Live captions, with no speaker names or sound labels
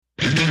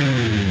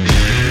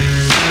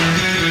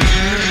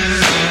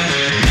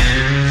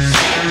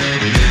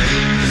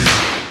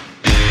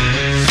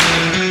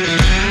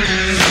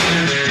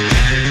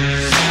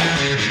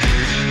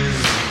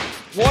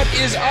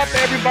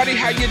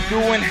you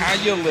doing? How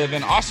you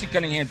living? Austin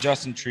Cunningham,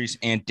 Justin Treese,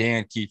 and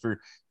Dan Kiefer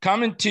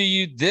coming to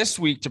you this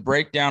week to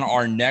break down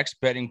our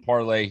next betting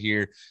parlay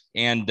here.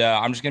 And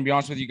I'm just going to be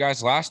honest with you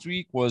guys. Last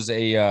week was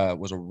a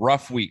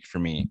rough week for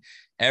me.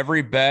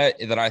 Every bet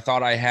that I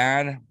thought I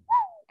had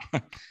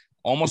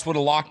almost would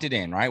have locked it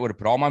in, right? Would have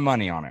put all my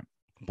money on it.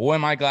 Boy,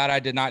 am I glad I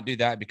did not do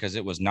that because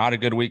it was not a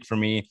good week for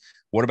me.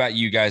 What about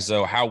you guys,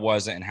 though? How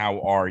was it, and how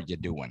are you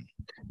doing?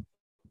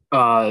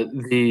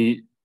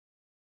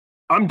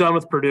 I'm done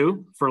with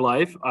Purdue for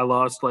life. I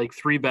lost like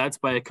 3 bets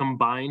by a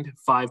combined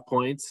 5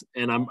 points,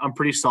 and I'm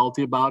pretty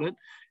salty about it.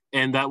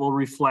 And that will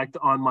reflect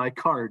on my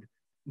card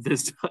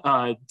this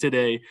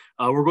today.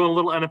 We're going a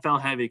little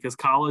NFL heavy because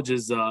college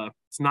is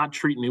it's not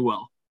treating me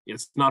well.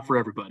 It's not for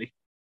everybody.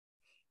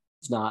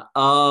 It's not.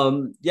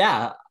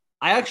 Yeah,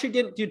 I actually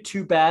didn't do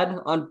too bad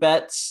on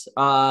bets.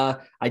 I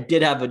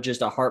did have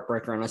just a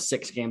heartbreaker on a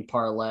 6-game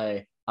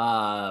parlay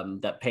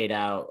that paid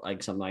out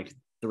like something like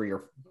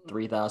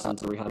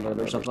 3,300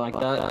 or something like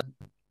that.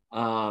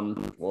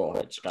 Whoa,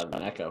 it's got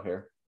an echo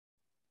here.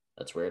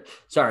 That's weird.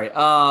 Sorry.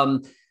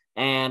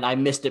 And I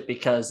missed it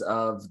because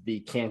of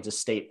the Kansas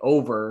State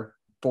over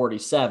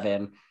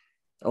 47.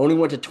 Only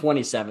went to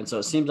 27, so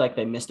it seems like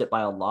they missed it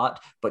by a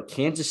lot. But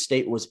Kansas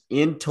State was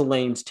in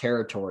Tulane's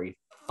territory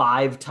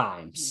 5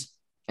 times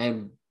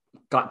and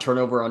got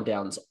turnover on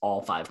downs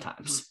all 5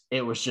 times.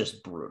 It was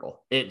just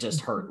brutal. It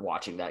just hurt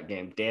watching that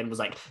game. Dan was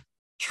like,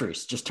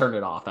 Treese, just turn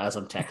it off as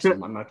I'm texting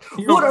him. I'm like,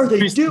 what are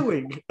they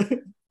doing?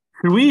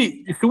 Can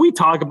we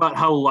talk about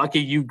how lucky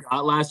you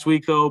got last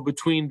week, though,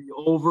 between the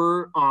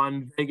over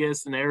on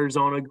Vegas and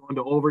Arizona going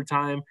to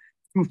overtime,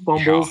 2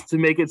 fumbles to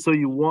make it so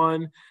you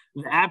won.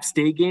 The App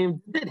State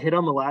game did hit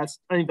on the last.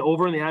 I think the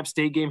over in the App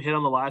State game hit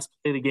on the last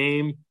play of the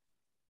game.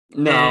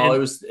 No, and it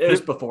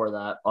was before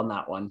that on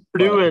that one.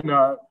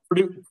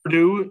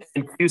 Purdue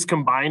and Cuse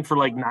combined for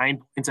like 9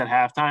 points at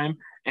halftime,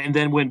 and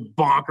then went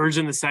bonkers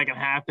in the second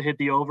half to hit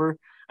the over.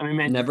 I mean,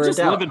 man, never you're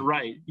just living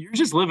right. You're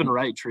just living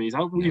right, Trees.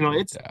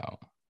 It's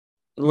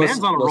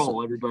man's on a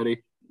roll,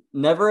 everybody.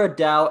 Never a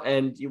doubt.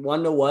 And you want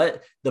to know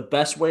what? The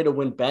best way to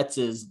win bets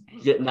is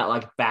getting that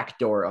like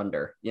backdoor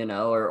under,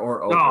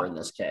 or over in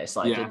this case.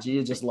 Like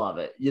you just love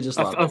it. You just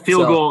love a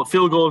field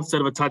goal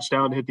instead of a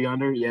touchdown to hit the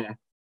under. Yeah.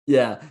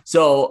 Yeah.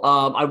 So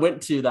I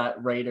went to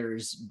that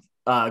Raiders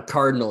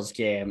Cardinals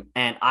game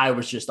and I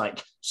was just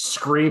like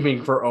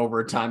screaming for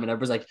overtime, and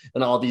everyone's like,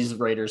 and all these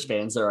Raiders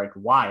fans, they're like,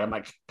 why? I'm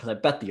like, because I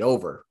bet the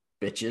over,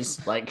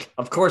 bitches. Like,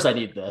 of course I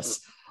need this.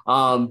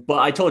 But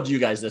I told you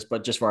guys this,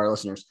 but just for our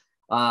listeners,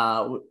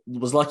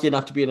 was lucky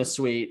enough to be in a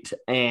suite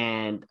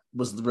and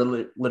was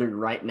literally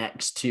right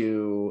next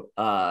to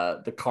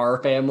the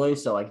Carr family.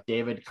 So like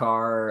David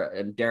Carr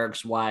and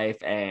Derek's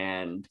wife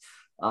and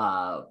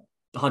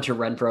Hunter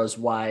Renfro's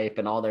wife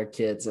and all their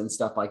kids and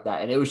stuff like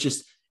that. And it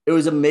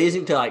was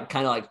amazing to like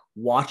kind of like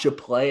watch a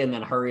play and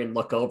then hurry and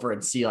look over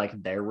and see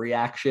like their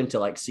reaction to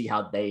like see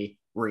how they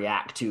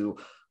react to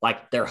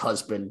like their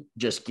husband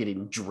just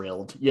getting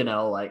drilled,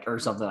 like, or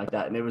something like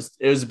that. And it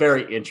was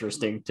very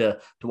interesting to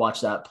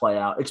watch that play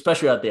out,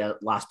 especially at the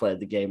last play of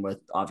the game with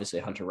obviously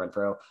Hunter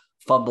Renfrow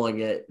fumbling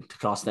it to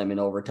cost them in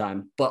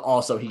overtime, but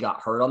also he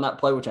got hurt on that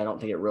play, which I don't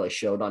think it really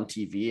showed on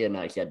TV, and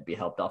he had to be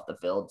helped off the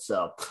field.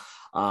 So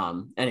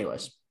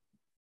anyways,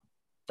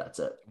 that's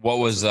it. What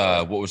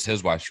was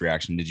his wife's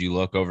reaction? Did you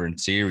look over and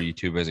see, or were you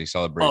too busy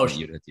celebrating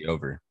you'd hit the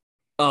over?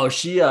 Oh,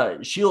 she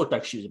looked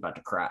like she was about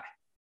to cry.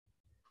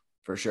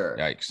 For sure.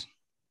 Yikes.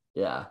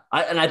 Yeah.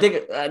 I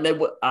think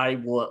I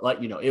will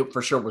let you know, it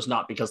for sure was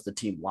not because the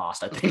team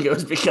lost. I think it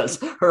was because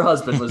her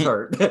husband was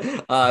hurt.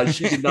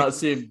 She did not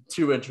seem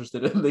too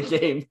interested in the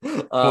game.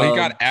 Well, he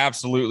got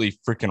absolutely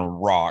freaking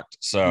rocked.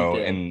 So,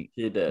 he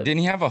did. Didn't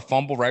he have a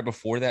fumble right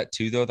before that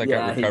too, though, that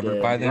got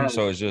recovered by them?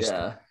 So it was just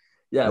a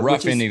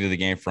rough ending to the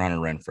game for Hunter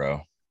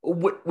Renfrow.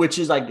 Which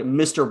is like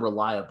Mr.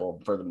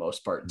 Reliable for the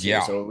most part too.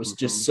 Yeah. So it was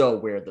just so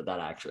weird that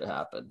actually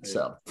happened.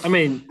 So I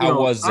mean,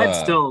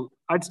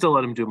 I'd still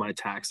let him do my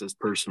taxes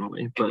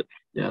personally, but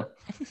yeah.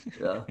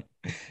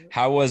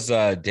 How was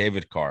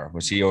David Carr?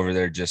 Was he over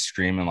there just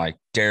screaming like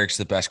Derek's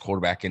the best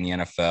quarterback in the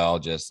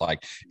NFL, just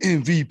like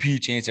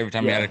MVP chance every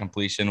time he had a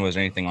completion? Was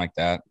there anything like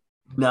that?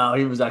 No,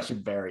 he was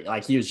actually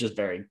he was just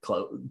very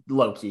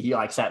low key. He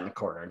like sat in the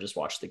corner and just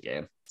watched the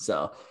game.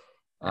 So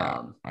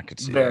I could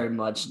see very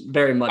much.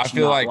 I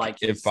feel like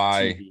if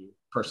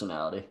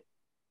personality,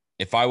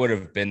 if I would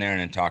have been there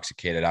and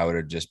intoxicated, I would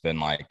have just been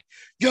like,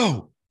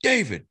 yo,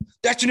 David,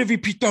 that's an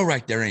MVP throw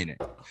right there, ain't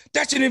it?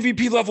 That's an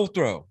MVP level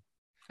throw.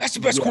 That's the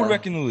best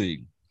quarterback in the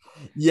league.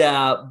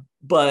 Yeah,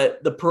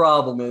 but the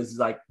problem is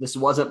like this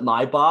wasn't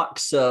my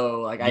box,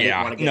 so like I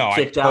didn't want to get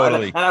kicked out,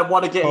 and I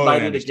want to get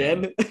invited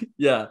again.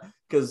 Yeah,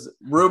 because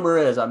rumor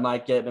is I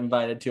might get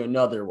invited to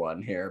another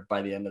one here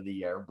by the end of the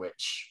year,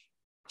 which.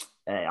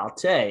 Hey, I'll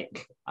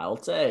take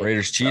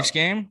Raiders Chiefs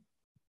game.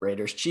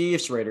 Raiders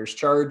Chiefs, Raiders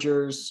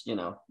Chargers,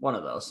 one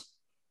of those.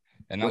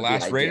 And the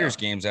last Raiders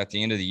game's at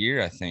the end of the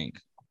year, I think,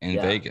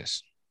 in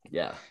Vegas.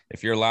 Yeah.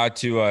 If you're allowed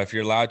to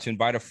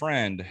invite a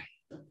friend,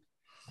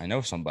 I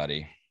know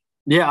somebody.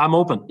 Yeah, I'm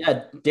open.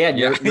 Yeah, Dan,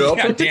 you're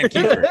open. Dan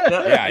Kiefer.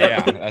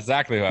 Yeah, that's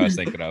exactly what I was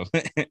thinking of.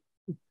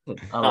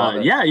 I love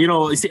it. Yeah,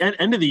 it's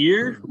the end of the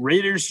year.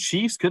 Raiders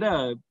Chiefs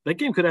that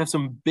game could have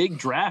some big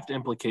draft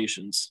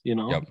implications. Yep.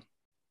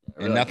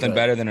 Really And nothing good.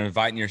 better than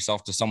inviting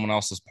yourself to someone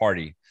else's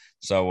party.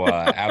 So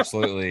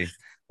absolutely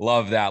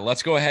love that.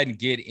 Let's go ahead and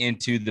get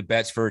into the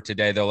bets for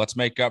today, though. Let's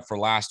make up for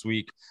last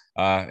week,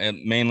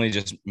 and mainly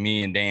just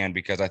me and Dan,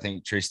 because I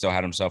think Treese still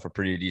had himself a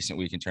pretty decent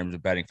week in terms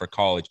of betting for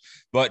college.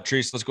 But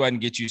Treese, let's go ahead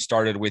and get you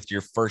started with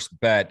your first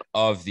bet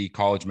of the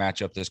college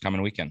matchup this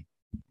coming weekend.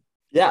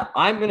 Yeah,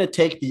 I'm going to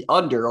take the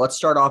under. Let's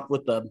start off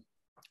with a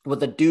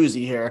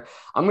doozy here.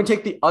 I'm going to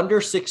take the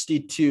under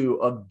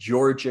 62 of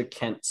Georgia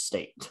Kent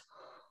State.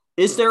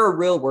 Is there a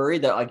real worry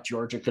that like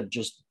Georgia could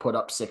just put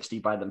up 60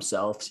 by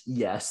themselves?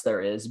 Yes, there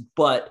is.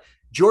 But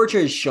Georgia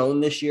has shown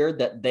this year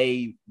that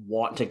they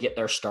want to get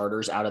their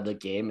starters out of the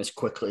game as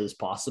quickly as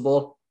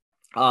possible.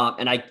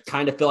 And I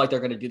kind of feel like they're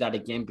going to do that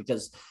again,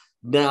 because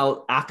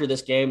now after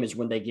this game is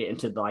when they get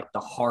into the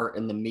heart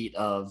and the meat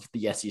of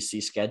the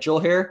SEC schedule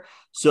here.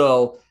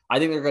 So I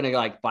think they're going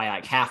to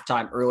by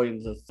halftime, early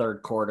into the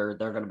third quarter,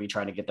 they're going to be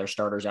trying to get their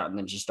starters out and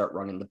then just start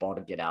running the ball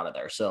to get out of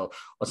there. So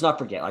let's not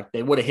forget,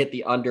 they would have hit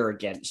the under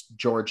against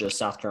Georgia,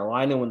 South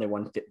Carolina when they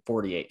won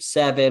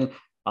 48-7.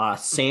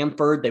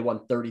 Samford, they won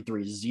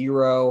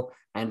 33-0.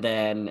 And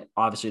then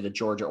obviously the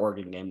Georgia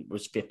Oregon game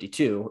was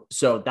 52.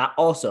 So that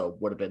also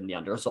would have been the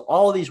under. So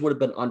all of these would have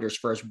been unders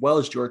for as well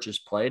as Georgia's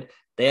played.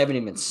 They haven't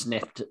even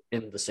sniffed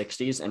in the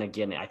 60s. And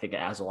again, I think it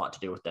has a lot to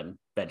do with them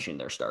benching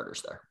their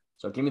starters there.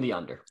 So give me the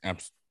under.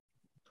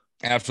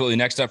 Absolutely.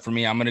 Next up for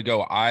me, I'm going to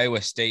go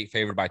Iowa State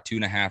favored by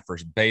 2.5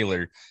 versus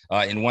Baylor.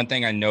 And one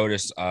thing I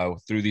noticed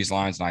through these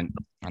lines, and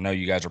I know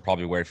you guys are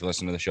probably aware if you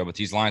listen to the show, but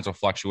these lines will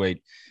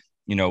fluctuate,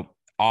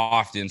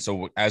 often.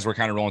 So as we're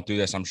kind of rolling through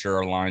this, I'm sure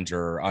our lines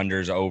are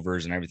unders,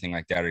 overs, and everything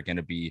like that are going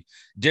to be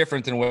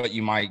different than what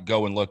you might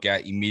go and look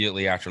at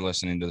immediately after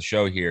listening to the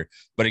show here.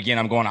 But again,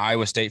 I'm going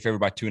Iowa State favored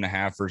by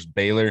 2.5 versus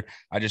Baylor.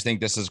 I just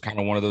think this is kind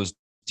of one of those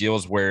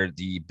deals where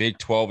the Big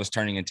 12 is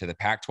turning into the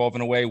Pac-12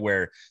 in a way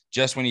where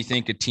just when you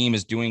think a team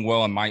is doing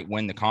well and might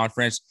win the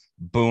conference,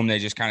 boom, they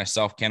just kind of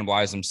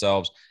self-cannibalize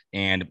themselves,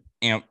 and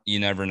you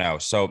never know.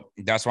 So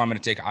that's why I'm going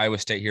to take Iowa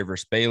State here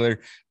versus Baylor.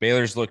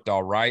 Baylor's looked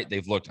all right.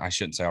 I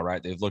shouldn't say all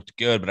right. They've looked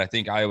good, but I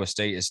think Iowa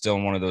State is still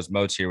in one of those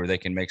modes here where they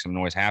can make some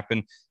noise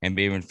happen and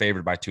be even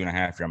favored by 2.5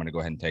 here. I'm going to go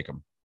ahead and take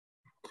them.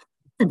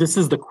 This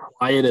is the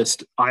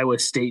quietest Iowa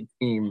State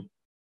team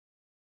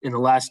in the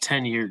last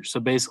 10 years. So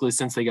basically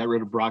since they got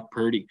rid of Brock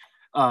Purdy.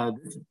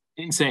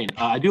 Insane.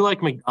 I do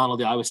like McDonald,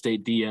 the Iowa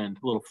State D end.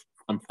 A little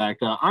fun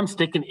fact. I'm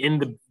sticking in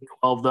the Big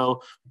 12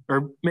 though,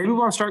 or maybe we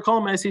want to start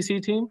calling my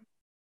SEC team.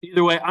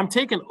 Either way, I'm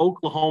taking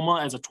Oklahoma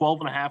as a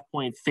 12.5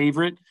 point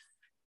favorite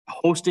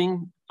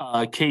hosting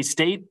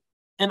K-State.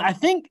 And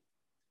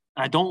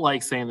I don't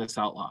like saying this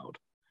out loud.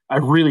 I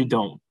really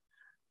don't.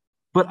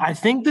 But I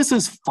think this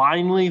is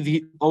finally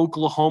the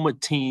Oklahoma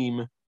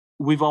team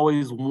we've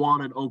always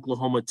wanted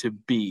Oklahoma to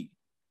be.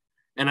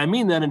 And I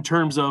mean that in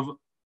terms of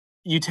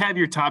you'd have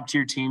your top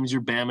tier teams,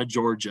 your Bama,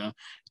 Georgia,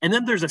 and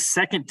then there's a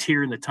second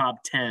tier in the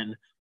top 10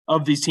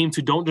 of these teams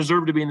who don't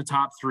deserve to be in the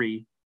top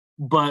 3,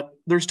 but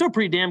they're still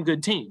pretty damn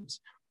good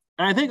teams.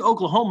 And I think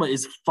Oklahoma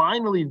is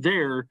finally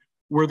there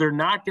where they're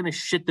not going to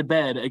shit the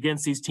bed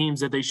against these teams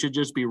that they should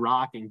just be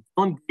rocking.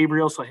 Dylan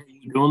Gabriel's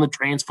doing the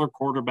transfer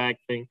quarterback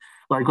thing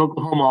like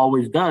Oklahoma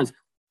always does.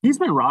 He's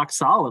been rock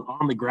solid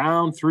on the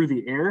ground, through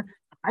the air.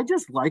 I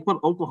just like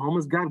what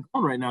Oklahoma's got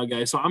going right now,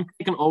 guys. So I'm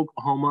taking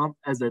Oklahoma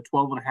as a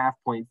 12.5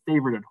 point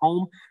favorite at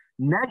home.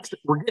 Next,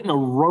 we're getting a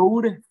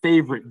road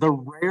favorite, the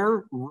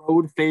rare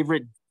road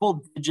favorite,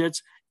 double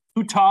digits.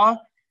 Utah,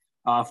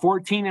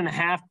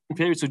 14.5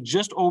 favorite, so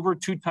just over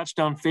 2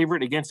 touchdown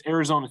favorite against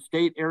Arizona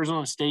State.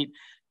 Arizona State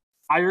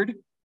fired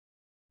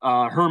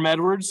Herm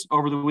Edwards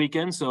over the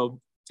weekend,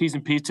 so peace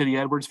and peace to the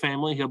Edwards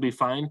family. He'll be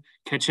fine.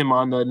 Catch him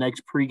on the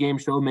next pregame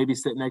show, maybe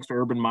sit next to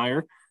Urban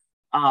Meyer.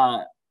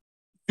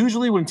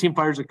 Usually when a team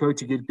fires a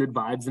coach, you get good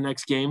vibes the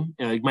next game.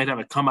 You might have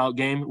a come-out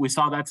game. We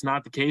saw that's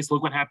not the case.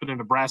 Look what happened in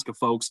Nebraska,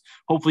 folks.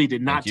 Hopefully,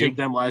 did not take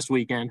them last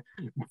weekend.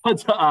 But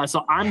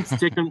so I'm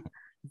sticking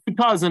 –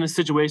 Utah's in a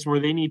situation where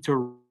they need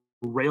to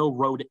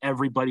railroad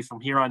everybody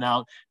from here on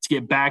out to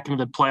get back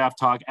into the playoff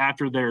talk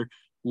after their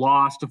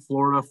loss to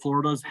Florida.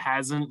 Florida's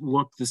hasn't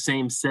looked the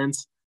same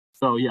since.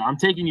 So, yeah, I'm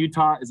taking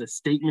Utah as a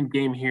statement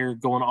game here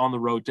going on the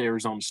road to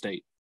Arizona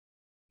State.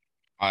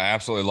 I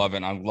absolutely love it.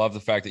 And I love the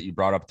fact that you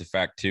brought up the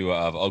fact, too,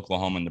 of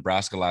Oklahoma and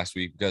Nebraska last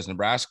week, because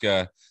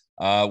Nebraska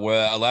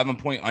were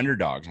 11-point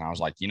underdogs. And I was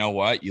like, you know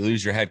what? You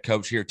lose your head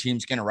coach here.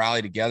 Team's going to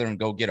rally together and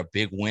go get a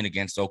big win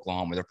against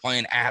Oklahoma. They're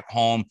playing at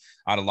home.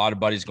 I had a lot of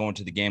buddies going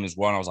to the game as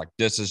well. And I was like,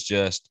 this is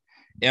just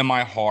in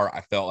my heart.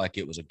 I felt like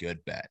it was a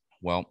good bet.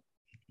 Well,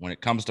 when it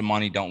comes to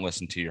money, don't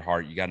listen to your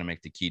heart. You got to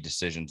make the key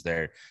decisions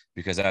there,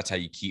 because that's how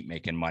you keep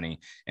making money.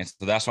 And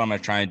so that's what I'm going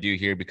to try and do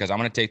here, because I'm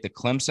going to take the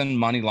Clemson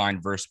money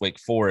line versus Wake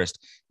Forest.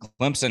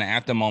 Clemson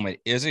at the moment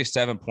is a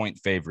 7-point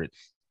favorite.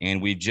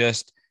 And we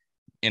just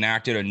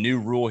enacted a new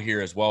rule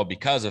here as well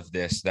because of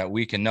this, that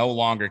we can no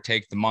longer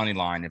take the money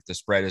line if the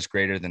spread is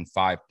greater than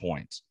 5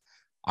 points.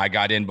 I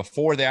got in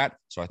before that,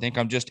 so I think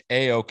I'm just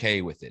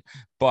A-okay with it.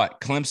 But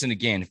Clemson,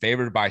 again,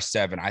 favored by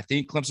 7. I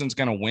think Clemson's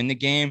going to win the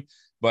game,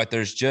 but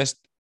there's just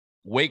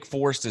Wake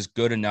Forest is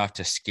good enough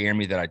to scare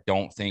me that I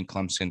don't think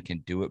Clemson can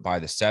do it by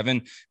the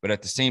 7. But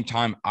at the same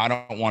time, I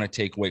don't want to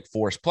take Wake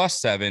Forest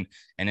plus 7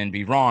 and then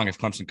be wrong if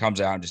Clemson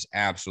comes out and just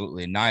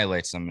absolutely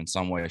annihilates them in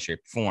some way, shape,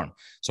 or form.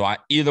 So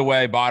either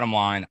way, bottom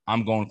line,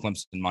 I'm going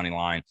Clemson money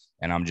line,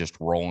 and I'm just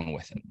rolling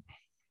with it.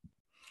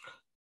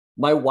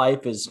 My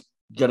wife is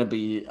gonna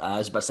be, I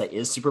was about to say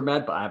is super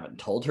mad, but I haven't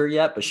told her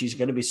yet, but she's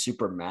gonna be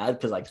super mad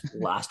because like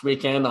last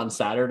weekend on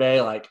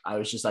Saturday, like I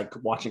was just like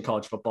watching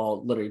college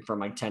football literally from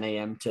like 10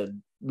 a.m. to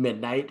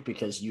midnight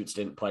because Utes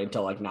didn't play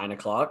until like 9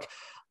 o'clock.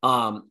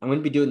 I'm going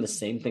to be doing the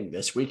same thing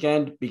this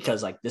weekend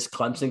because like this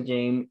Clemson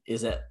game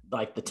is at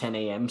like the 10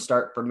 a.m.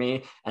 start for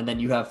me. And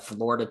then you have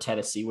Florida,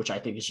 Tennessee, which I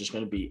think is just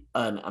going to be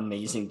an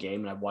amazing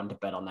game. And I wanted to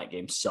bet on that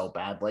game so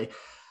badly.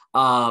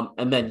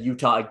 And then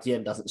Utah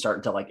again doesn't start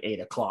until like 8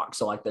 o'clock.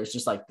 So like there's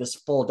just like this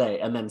full day.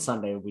 And then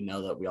Sunday, we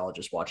know that we all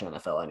just watch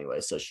NFL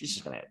anyway. So she's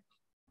just gonna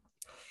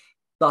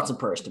thoughts and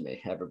prayers to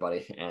me,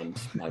 everybody, and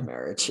my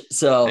marriage.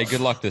 So hey,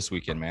 good luck this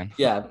weekend, man.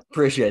 Yeah,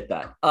 appreciate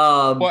that.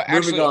 Well,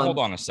 actually, hold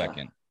on a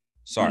second.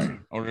 Sorry,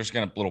 we're just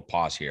gonna little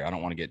pause here. I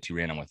don't want to get too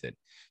random with it.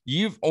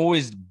 You've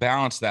always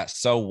balanced that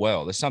so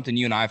well. That's something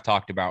you and I have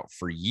talked about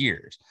for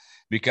years,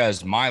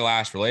 because my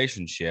last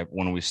relationship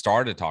when we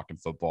started talking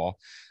football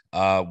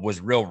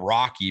was real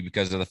rocky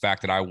because of the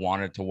fact that I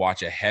wanted to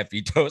watch a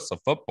heavy dose of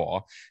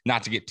football,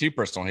 not to get too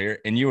personal here.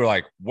 And you were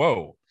like,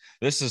 whoa,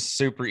 this is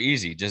super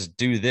easy. Just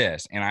do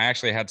this. And I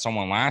actually had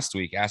someone last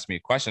week ask me a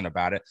question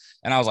about it.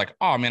 And I was like,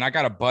 oh man, I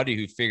got a buddy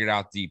who figured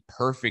out the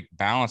perfect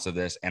balance of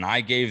this. And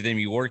I gave them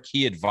your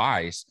key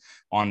advice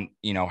on,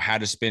 how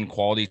to spend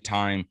quality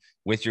time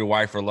with your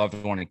wife or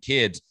loved one and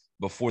kids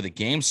before the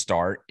games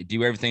start.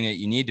 Do everything that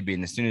you need to be.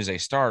 And as soon as they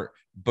start,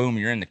 boom,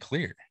 you're in the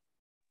clear.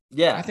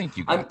 Yeah, I think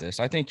you got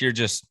this. I think you're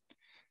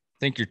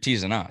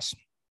teasing us.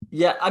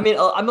 Yeah, I mean,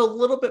 I'm a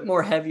little bit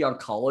more heavy on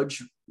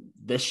college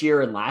this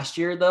year and last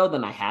year though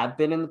than I have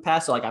been in the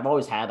past. So like I've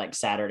always had like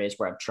Saturdays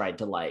where I've tried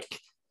to like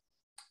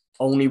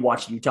only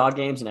watch Utah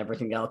games and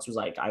everything else was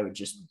like I would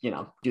just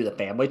do the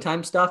family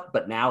time stuff.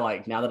 But now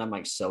that I'm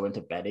like so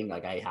into betting,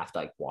 like I have to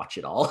like watch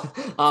it all.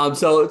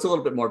 So it's a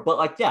little bit more. But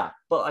like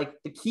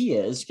the key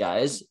is,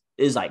 guys,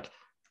 is like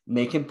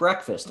making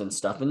breakfast and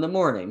stuff in the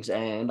mornings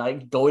and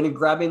like going and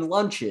grabbing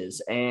lunches,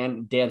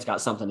 and Dan's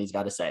got something he's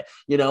got to say,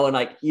 and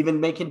like even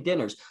making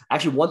dinners.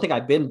 Actually, one thing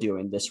I've been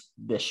doing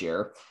this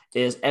year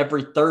is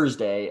every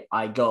Thursday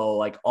I go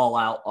like all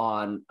out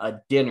on a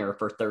dinner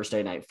for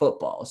Thursday night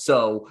football.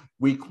 So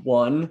week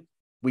 1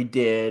 we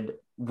did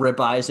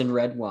ribeyes and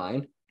red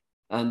wine,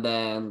 and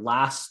then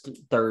last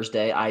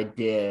Thursday I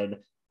did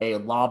a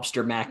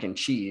lobster mac and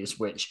cheese,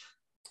 which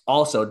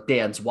also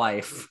Dan's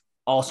wife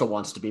also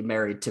wants to be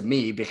married to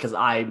me because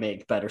I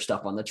make better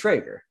stuff on the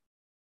Traeger.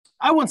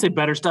 I wouldn't say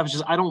better stuff. It's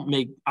just I don't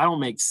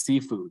make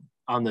seafood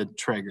on the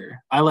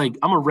Traeger. I'm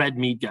a red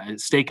meat guy,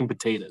 steak and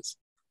potatoes.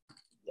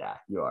 Yeah,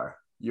 you are.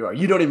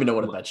 You don't even know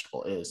what a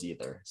vegetable is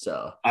either.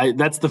 So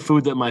that's the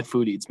food that my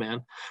food eats,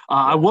 man.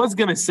 I was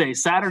going to say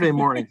Saturday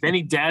morning, if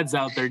any dads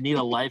out there need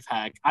a life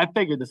hack, I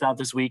figured this out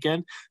this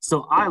weekend.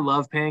 So I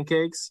love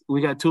pancakes. We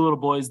got 2 little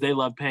boys. They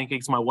love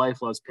pancakes. My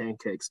wife loves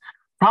pancakes.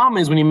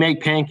 Problem is when you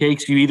make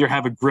pancakes, you either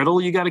have a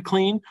griddle you got to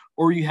clean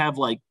or you have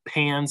like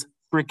pans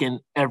freaking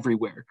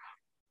everywhere.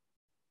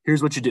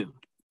 Here's what you do.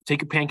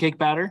 Take a pancake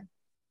batter,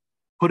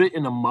 put it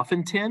in a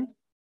muffin tin,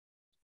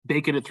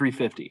 bake it at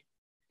 350.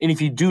 And if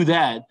you do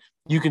that,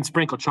 you can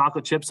sprinkle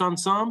chocolate chips on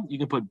some, you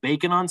can put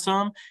bacon on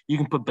some, you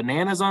can put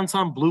bananas on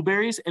some,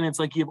 blueberries, and it's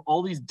like you have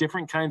all these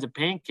different kinds of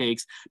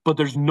pancakes, but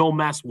there's no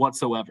mess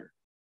whatsoever.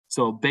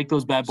 So bake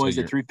those bad boys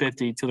at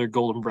 350 till they're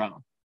golden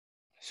brown.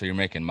 So you're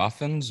making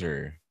muffins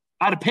or?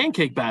 Out of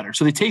pancake batter,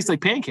 so they taste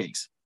like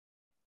pancakes.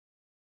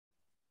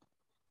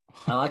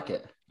 I like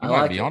it. You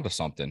might be onto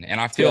something, and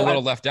I feel a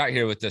little left out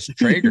here with this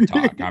Traeger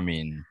talk. I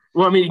mean,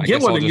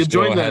 get one and you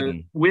join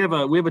that. We have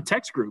a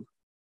text group.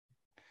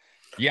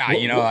 Yeah,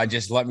 I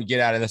just let me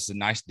get out of this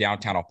nice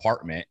downtown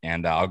apartment,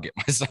 and I'll get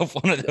myself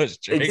one of those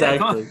Traeger.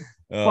 Exactly.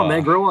 Come on,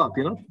 man, grow up,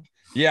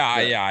 Yeah,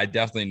 I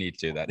definitely need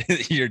to.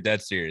 That you're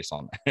dead serious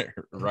on that,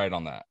 right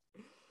on that.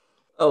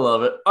 I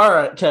love it. All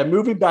right. Okay.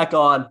 Moving back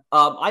on.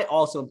 I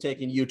also am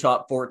taking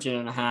Utah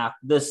 14.5.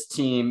 This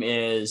team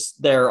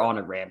they're on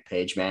a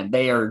rampage, man.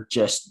 They're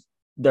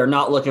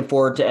not looking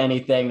forward to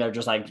anything. They're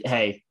just like,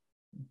 hey,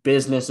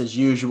 business as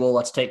usual.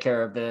 Let's take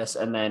care of this.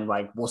 And then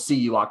like, we'll see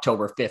you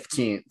October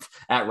 15th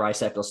at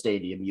Rice-Eccles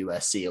Stadium,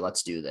 USC.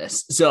 Let's do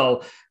this.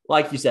 So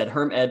like you said,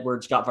 Herm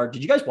Edwards got fired.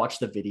 Did you guys watch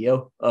the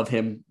video of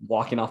him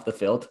walking off the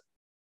field?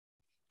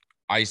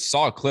 I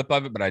saw a clip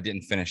of it, but I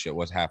didn't finish it.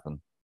 What happened?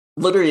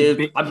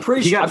 Literally, I'm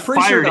pretty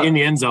sure in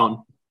the end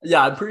zone.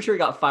 Yeah, I'm pretty sure he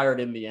got fired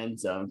in the end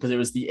zone because it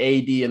was the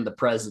AD and the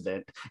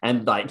president,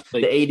 and like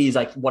the AD is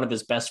like one of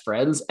his best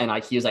friends, and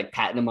like he was like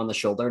patting him on the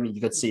shoulder, and you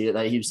could see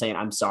that he was saying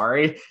 "I'm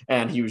sorry,"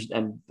 and he was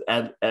and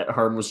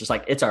Herm was just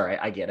like, "It's all right,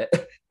 I get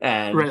it."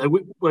 And right,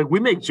 we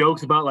make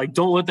jokes about like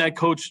don't let that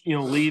coach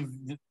leave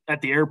at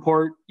the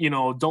airport,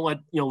 don't let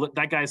let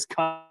that guy's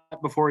cut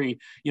before he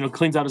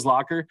cleans out his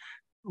locker.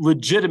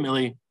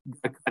 Legitimately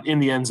in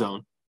the end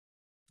zone.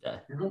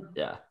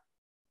 Yeah.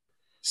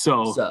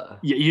 So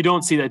you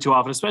don't see that too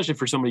often, especially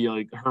for somebody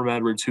like Herm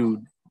Edwards,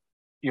 who,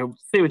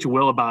 say what you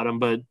will about him,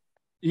 but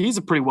he's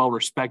a pretty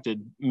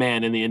well-respected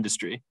man in the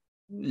industry.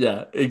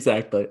 Yeah,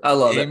 exactly. I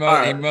love it.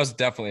 He most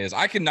definitely is.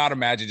 I could not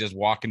imagine just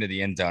walking to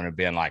the end zone and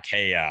being like,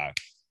 hey,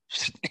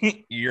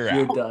 you're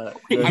out.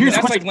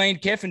 That's like Lane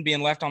Kiffin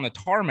being left on the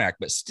tarmac,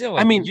 but still,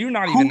 you're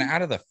not even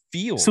out of the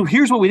field. So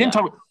here's what we didn't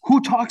talk about. Who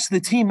talks to the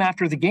team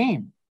after the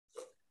game?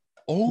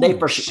 Oh, they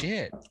for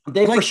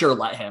sure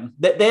let him.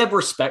 They have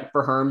respect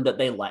for Herm that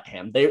they let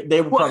him. They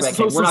were probably like,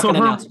 we're not going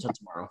to announce it until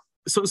tomorrow.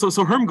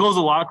 So Herm goes to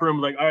the locker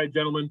room like, all right,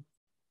 gentlemen,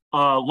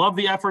 love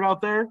the effort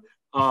out there.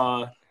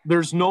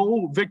 There's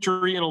no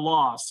victory in a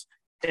loss,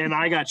 and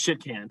I got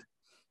shit canned.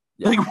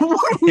 Yeah. Like, what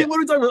are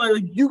we talking about?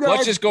 Like, you guys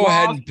let's just go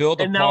ahead and build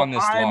upon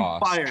this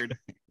loss. Fired.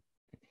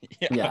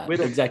 Yeah,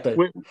 exactly.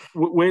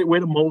 Way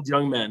to mold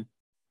young men.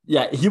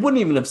 Yeah, he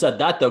wouldn't even have said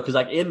that though, because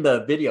like in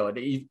the video,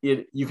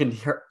 you can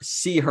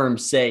see Herm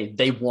say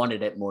they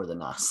wanted it more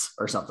than us,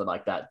 or something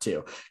like that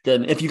too.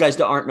 Then, if you guys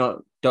don't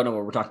know what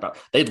we're talking about,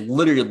 they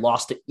literally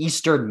lost to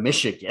Eastern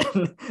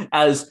Michigan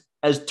as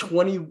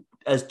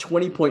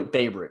 20-point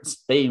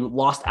favorites. They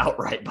lost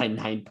outright by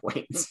 9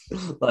 points,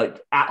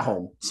 like at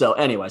home. So,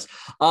 anyways,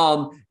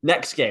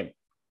 next game,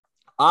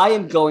 I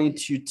am going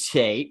to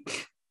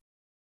take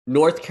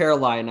North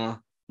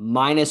Carolina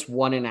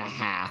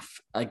 -1.5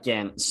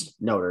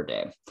 against Notre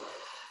Dame.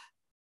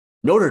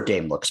 Notre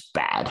Dame looks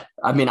bad.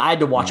 I mean, I had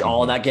to watch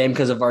all of that game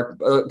because of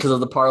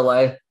the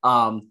parlay.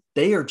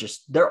 They are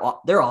just their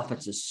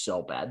offense is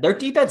so bad. Their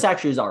defense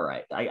actually is all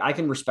right. I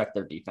can respect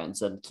their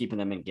defense and keeping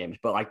them in games,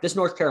 but like this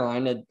North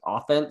Carolina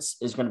offense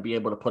is going to be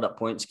able to put up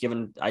points.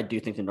 Given I do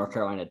think the North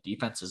Carolina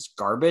defense is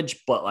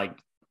garbage, but like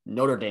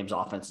Notre Dame's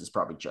offense is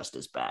probably just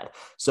as bad.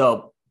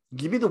 So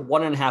give me the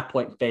 1.5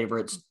 point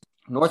favorites.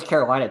 North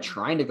Carolina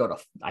trying to go to,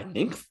 I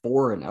think,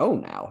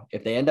 4-0 now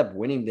if they end up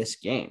winning this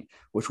game,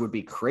 which would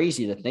be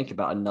crazy to think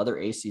about another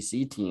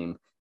ACC team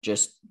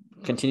just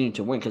continuing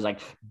to win, because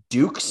like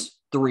Duke's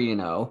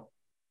 3-0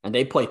 and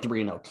they play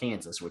 3-0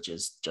 Kansas, which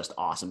is just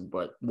awesome,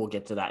 but we'll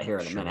get to that here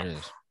in a minute.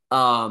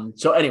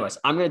 So anyways,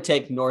 I'm going to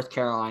take North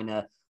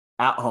Carolina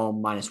at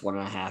home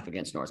 -1.5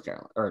 against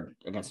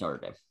against Notre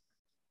Dame.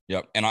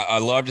 Yep. And I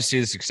love to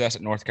see the success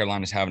that North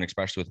Carolina is having,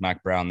 especially with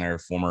Mack Brown, their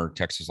former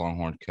Texas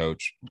Longhorn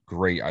coach.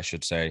 Great, I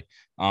should say.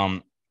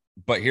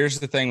 But here's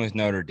the thing with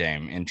Notre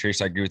Dame. And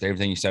Trace, I agree with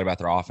everything you said about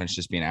their offense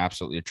just being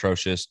absolutely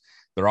atrocious.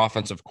 Their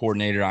offensive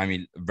coordinator,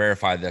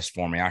 verify this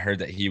for me. I heard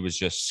that he was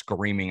just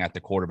screaming at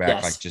the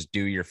quarterback, like, just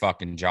do your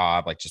fucking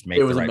job. Like, just make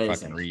the right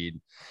fucking read.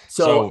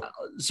 So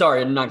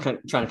sorry, I'm not trying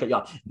to cut you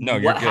off. No,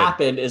 what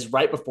happened is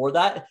right before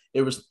that,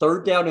 it was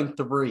 3rd down and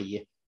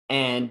 3.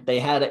 And they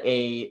had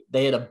a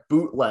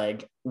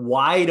bootleg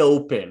wide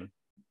open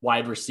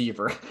wide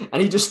receiver,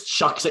 and he just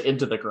chucks it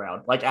into the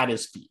ground, like at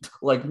his feet,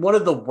 like one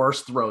of the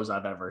worst throws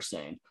I've ever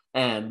seen.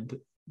 And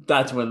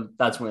that's when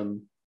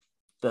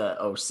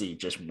the OC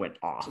just went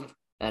off,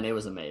 and it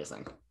was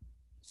amazing.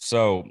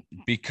 So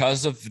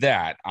because of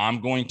that,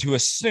 I'm going to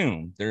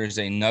assume there is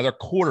another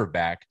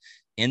quarterback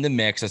in the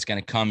mix that's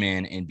going to come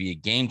in and be a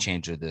game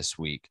changer this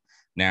week.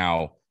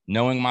 Now,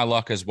 knowing my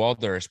luck as well,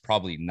 there is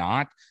probably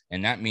not.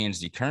 And that means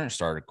the current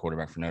starter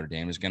quarterback for Notre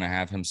Dame is going to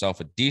have himself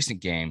a decent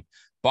game.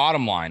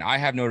 Bottom line, I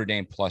have Notre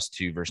Dame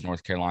 +2 versus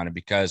North Carolina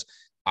because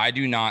I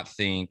do not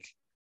think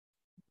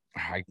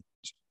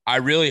I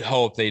really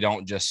hope they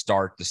don't just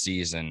start the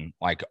season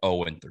like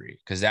 0-3,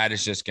 because that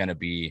is just going to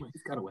be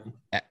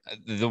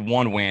the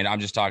one win. I'm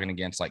just talking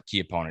against like key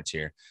opponents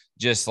here.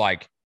 Just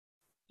like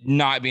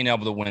not being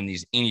able to win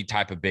any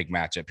type of big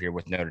matchup here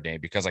with Notre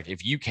Dame, because like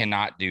if you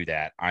cannot do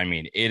that,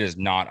 it is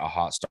not a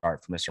hot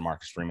start for Mr.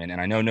 Marcus Freeman. And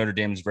I know Notre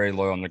Dame is very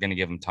loyal and they're going to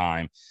give him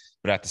time,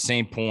 but at the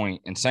same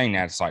point in saying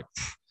that, it's like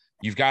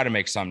you've got to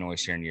make some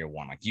noise here in year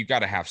one. Like you've got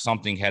to have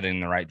something headed in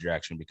the right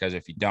direction, because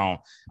if you don't,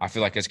 I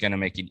feel like it's going to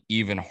make it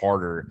even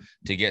harder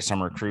to get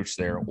some recruits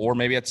there. Or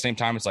maybe at the same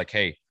time, it's like,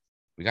 hey,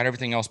 we got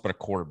everything else but a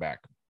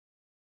quarterback.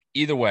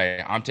 Either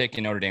way, I'm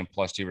taking Notre Dame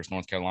 +2 versus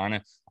North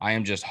Carolina. I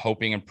am just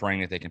hoping and praying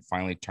that they can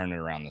finally turn it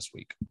around this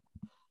week.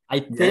 I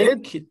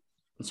think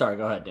 – sorry,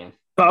 go ahead, Dan.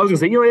 I was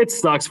going to say, it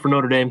sucks for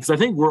Notre Dame because I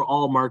think we're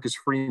all Marcus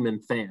Freeman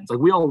fans. Like,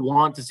 we all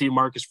want to see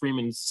Marcus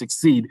Freeman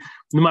succeed,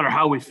 no matter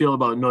how we feel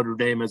about Notre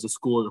Dame as a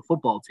school, as a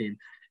football team.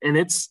 And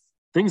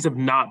things have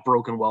not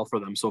broken well for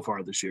them so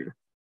far this year.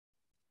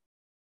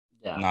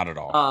 Yeah. Not at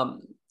all.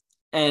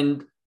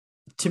 And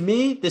To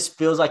me, this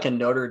feels like a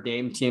Notre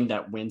Dame team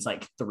that wins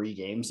like 3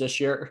 games this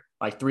year,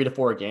 like 3 to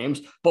 4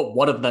 games, but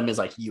one of them is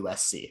like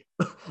USC.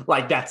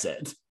 Like that's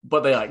it.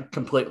 But they like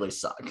completely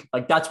suck.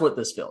 Like that's what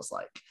this feels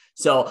like.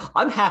 So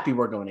I'm happy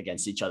we're going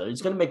against each other.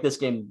 It's going to make this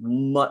game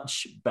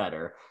much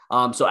better.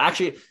 So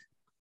actually,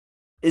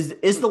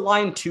 is the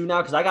line 2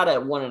 now? Because I got it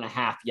at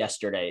 1.5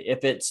 yesterday.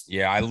 If it's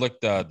I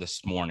looked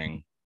this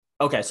morning.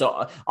 Okay,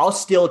 so I'll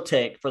still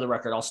take, for the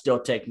record,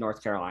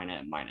 North Carolina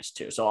at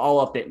 -2. So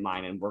I'll update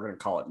mine, and we're going to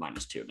call it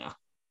 -2 now.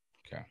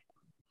 Okay.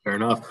 Fair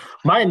enough.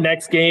 My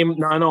next game,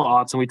 now I know,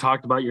 Otson, we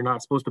talked about you're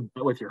not supposed to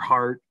bet with your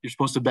heart. You're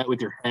supposed to bet with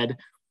your head.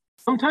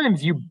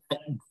 Sometimes you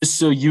bet just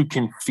so you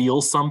can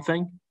feel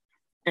something.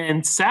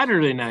 And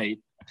Saturday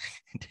night,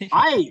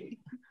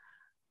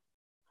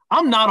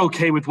 I'm not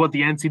okay with what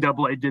the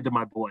NCAA did to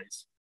my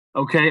boys.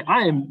 Okay?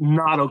 I am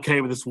not okay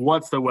with this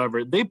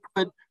whatsoever. They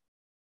put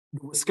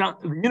the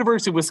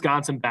University of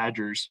Wisconsin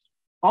Badgers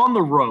on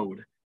the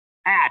road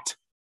at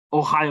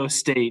Ohio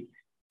State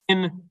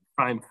in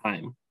prime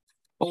time.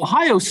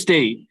 Ohio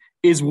State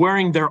is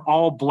wearing their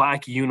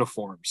all-black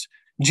uniforms.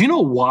 Do you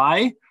know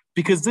why?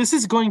 Because this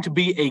is going to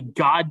be a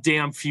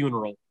goddamn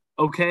funeral,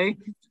 okay?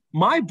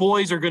 My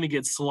boys are going to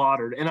get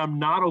slaughtered, and I'm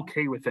not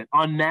okay with it.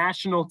 On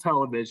national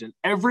television,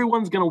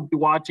 everyone's going to be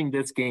watching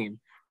this game.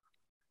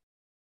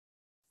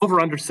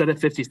 Over-under set at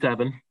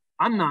 57.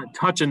 I'm not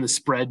touching the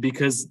spread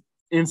because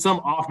in some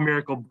off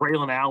miracle,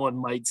 Braylon Allen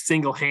might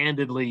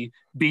single-handedly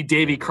be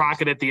Davy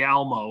Crockett at the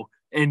Alamo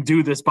and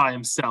do this by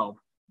himself.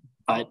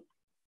 But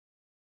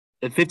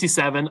at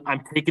 57,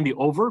 I'm taking the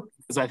over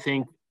because I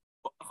think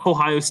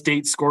Ohio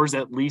State scores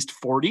at least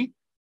 40.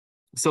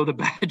 So the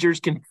Badgers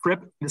can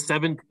trip the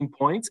 17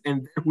 points,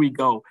 and there we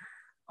go.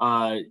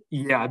 I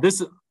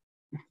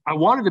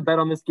wanted to bet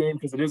on this game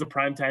because it is a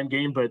primetime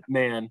game, but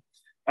man,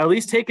 at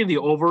least taking the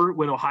over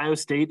when Ohio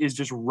State is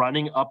just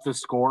running up the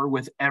score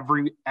with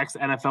every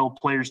ex-NFL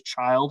player's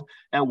child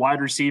at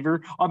wide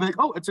receiver. I'll be like,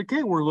 oh, it's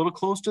okay. We're a little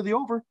close to the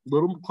over.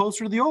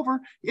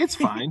 It's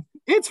fine.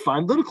 It's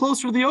fine. A little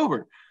closer to the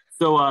over.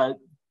 So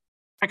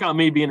check out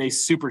me being a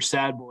super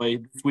sad boy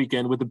this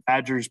weekend with the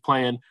Badgers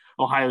playing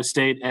Ohio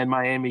State and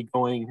Miami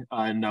going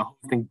and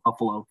hosting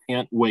Buffalo.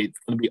 Can't wait. It's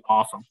going to be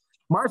awesome.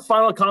 My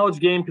final college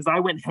game, because I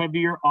went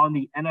heavier on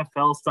the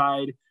NFL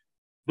side,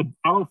 the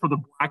battle for the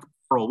Black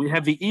Pearl. We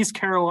have the East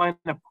Carolina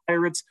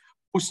Pirates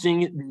hosting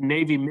the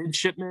Navy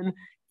Midshipmen.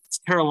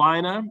 East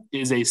Carolina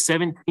is a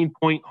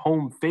 17-point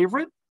home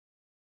favorite.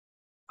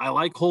 I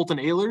like Holton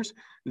Ahlers,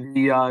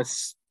 the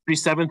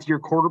 7th-year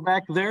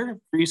quarterback there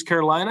for East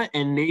Carolina,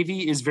 and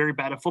Navy is very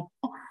bad at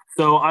football.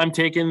 So I'm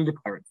taking the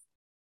Pirates.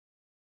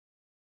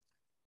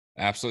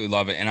 Absolutely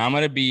love it. And I'm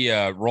going to be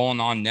rolling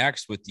on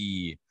next with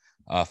the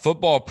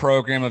football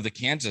program of the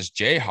Kansas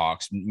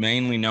Jayhawks,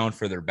 mainly known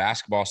for their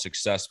basketball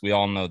success. We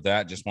all know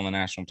that. Just won the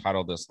national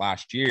title this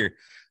last year.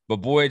 But,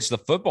 boy, it's the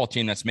football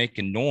team that's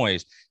making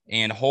noise.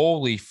 And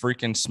holy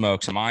freaking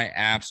smokes, am I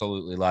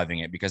absolutely loving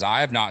it, because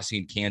I have not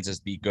seen Kansas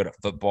be good at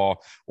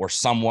football or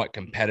somewhat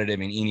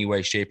competitive in any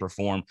way, shape, or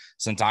form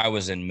since I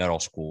was in middle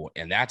school.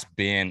 And that's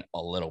been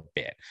a little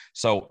bit.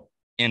 So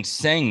in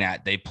saying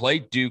that, they play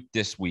Duke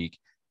this week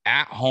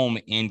at home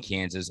in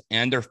Kansas,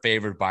 and they're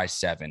favored by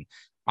 7.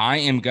 I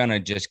am going to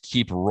just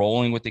keep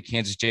rolling with the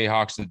Kansas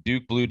Jayhawks. The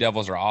Duke Blue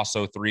Devils are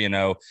also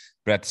 3-0.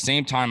 But at the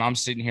same time, I'm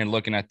sitting here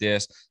looking at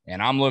this,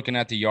 and I'm looking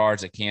at the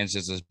yards that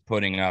Kansas is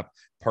putting up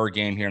per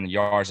game here and the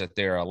yards that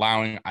they're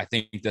allowing. I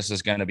think this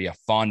is going to be a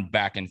fun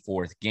back and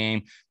forth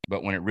game.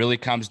 But when it really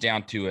comes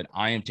down to it,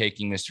 I am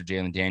taking Mr.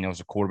 Jalen Daniels,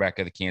 the quarterback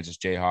of the Kansas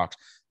Jayhawks,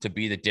 to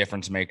be the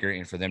difference maker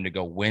and for them to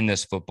go win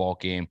this football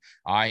game.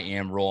 I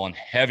am rolling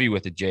heavy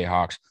with the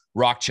Jayhawks.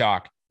 Rock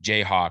chalk,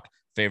 Jayhawk,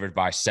 favored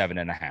by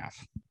 7.5.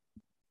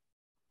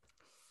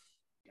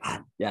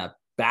 Yeah,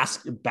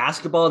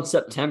 basketball in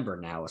September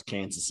now with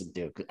Kansas and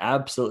Duke.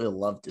 Absolutely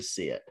love to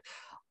see it.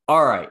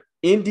 All right,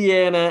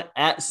 Indiana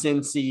at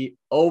Cincy,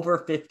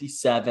 over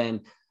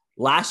 57.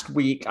 Last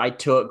week, I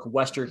took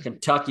Western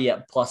Kentucky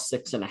at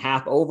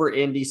 +6.5 over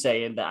Indy,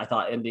 saying that I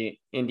thought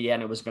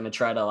Indiana was going to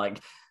try to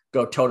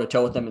go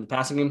toe-to-toe with them in the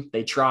passing game.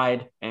 They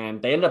tried,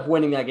 and they ended up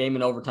winning that game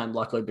in overtime,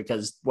 luckily,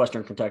 because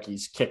Western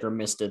Kentucky's kicker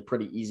missed a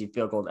pretty easy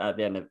field goal at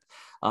the end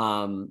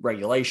of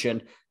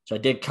regulation. So I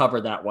did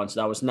cover that one,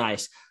 so that was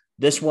nice.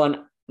 This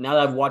one, now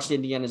that I've watched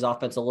Indiana's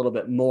offense a little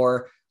bit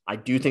more, I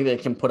do think they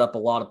can put up a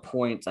lot of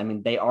points. I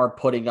mean, they are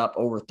putting up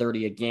over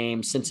 30 a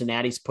game.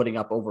 Cincinnati's putting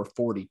up over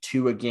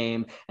 42 a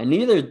game. And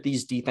neither of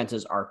these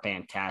defenses are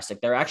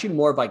fantastic. They're actually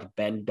more of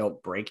bend,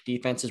 don't break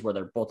defenses, where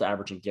they're both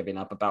averaging giving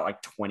up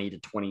about 20 to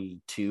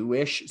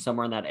 22-ish,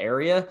 somewhere in that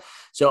area.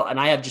 So, and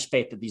I have just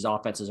faith that these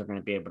offenses are going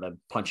to be able to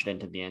punch it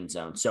into the end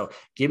zone. So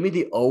give me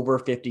the over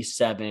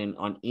 57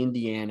 on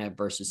Indiana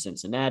versus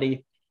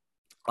Cincinnati.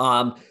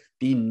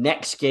 The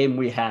next game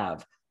we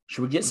have,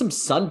 should we get some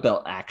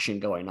Sunbelt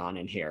action going on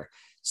in here?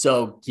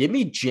 So give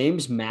me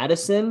James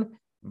Madison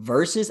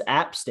versus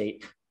App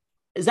State.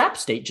 is App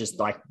State just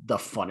like the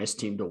funnest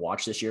team to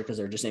watch this year because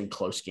they're just in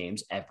close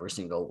games every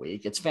single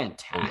week. It's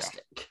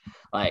fantastic. Oh, yeah.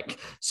 Like,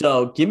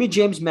 so give me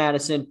James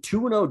Madison,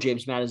 2-0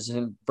 James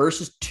Madison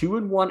versus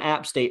 2-1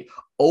 App State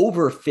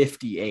over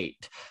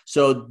 58.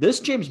 So this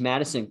James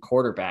Madison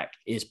quarterback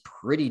is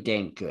pretty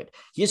dang good.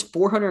 He has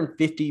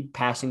 450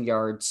 passing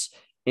yards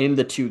in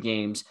the 2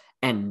 games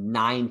and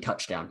 9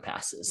 touchdown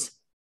passes.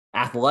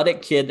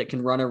 Athletic kid that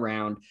can run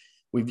around.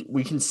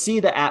 We can see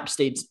the App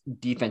State's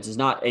defense is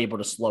not able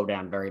to slow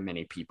down very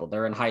many people.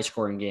 They're in high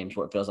scoring games,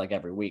 what it feels like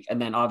every week.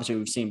 And then obviously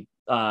we've seen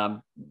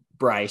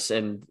Bryce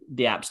and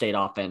the App State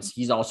offense.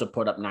 He's also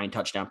put up 9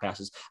 touchdown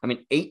passes. I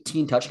mean,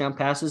 18 touchdown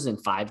passes in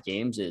 5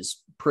 games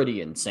is pretty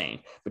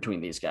insane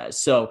between these guys.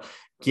 So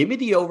give me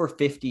the over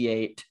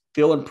 58.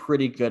 Feeling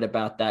pretty good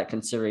about that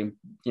considering,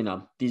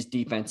 these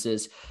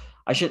defenses.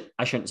 I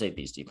shouldn't say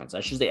these defenses.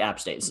 I should say App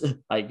State's.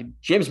 Like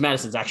James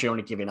Madison's actually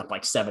only giving up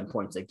like 7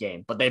 points a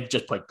game, but they've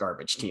just played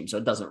garbage teams, so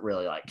it doesn't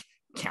really like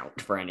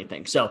count for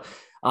anything. So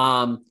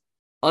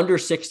under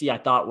 60, I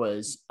thought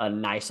was a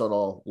nice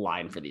little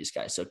line for these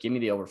guys. So give me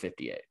the over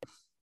 58.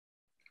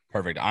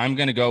 Perfect. I'm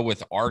going to go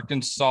with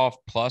Arkansas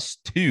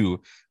 +2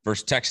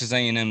 versus Texas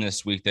A&M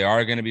this week. They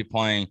are going to be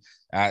playing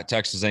at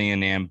Texas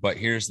A&M, but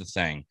here's the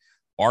thing: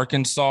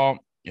 Arkansas.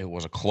 It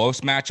was a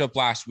close matchup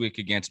last week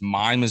against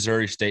my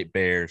Missouri State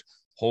Bears.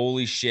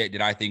 Holy shit,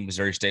 did I think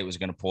Missouri State was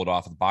going to pull it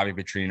off with Bobby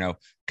Petrino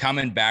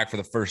coming back for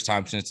the first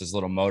time since his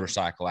little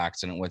motorcycle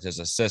accident with his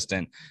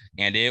assistant.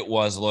 And it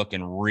was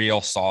looking real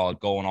solid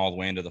going all the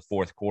way into the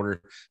 4th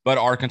quarter. But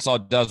Arkansas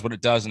does what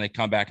it does, and they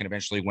come back and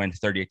eventually win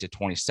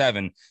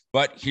 38-27.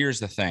 But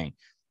here's the thing.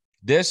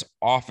 This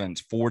offense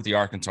for the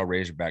Arkansas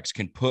Razorbacks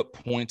can put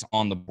points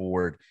on the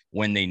board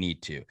when they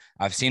need to.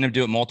 I've seen them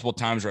do it multiple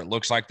times where it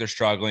looks like they're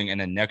struggling.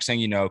 And then next thing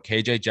you know,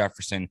 KJ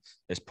Jefferson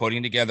is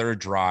putting together a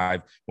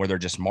drive where they're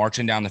just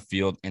marching down the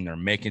field and they're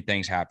making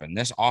things happen.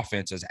 This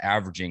offense is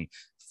averaging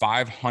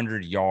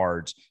 500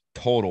 yards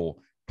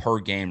total per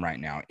game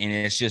right now. And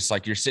it's just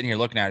like you're sitting here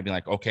looking at it and being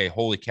like, okay,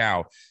 holy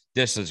cow,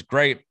 this is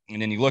great.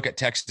 And then you look at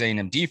Texas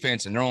A&M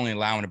defense and they're only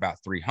allowing about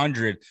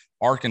 300.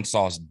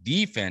 Arkansas's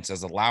defense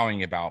is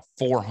allowing about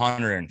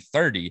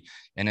 430,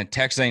 and then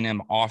Texas A&M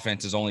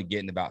offense is only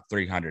getting about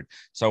 300.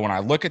 So when I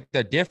look at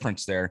the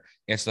difference there,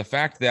 it's the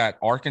fact that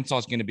Arkansas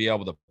is going to be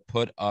able to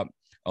put up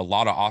a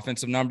lot of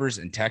offensive numbers,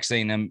 and Texas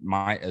A&M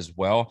might as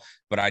well.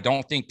 But I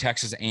don't think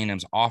Texas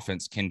A&M's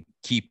offense can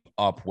keep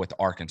up with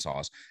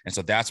Arkansas's. And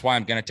so that's why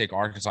I'm going to take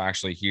Arkansas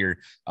actually here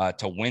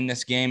to win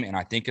this game. And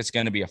I think it's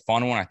going to be a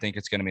fun one. I think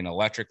it's going to be an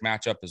electric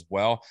matchup as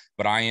well.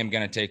 But I am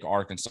going to take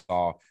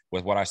Arkansas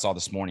with what I saw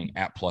this morning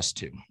at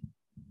 +2.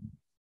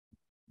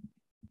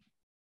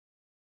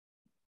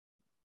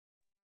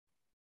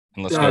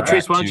 And let's go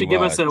Trace, why don't you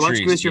give us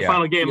your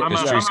final game? Yeah, I'm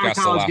on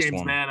college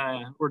games,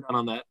 man. We're done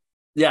on that.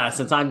 Yeah,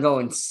 since I'm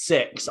going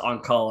 6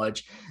 on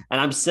college, and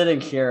I'm sitting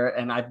here,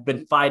 and I've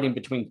been fighting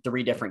between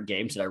 3 different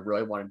games that I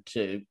really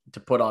wanted to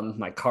put on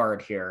my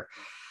card here.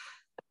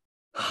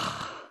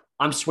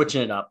 I'm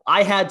switching it up.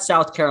 I had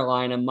South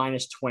Carolina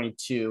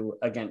 -22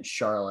 against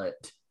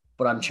Charlotte,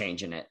 but I'm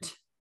changing it.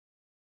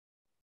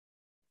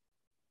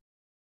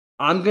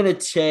 I'm going to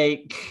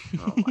take –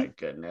 oh, my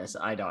goodness.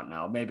 I don't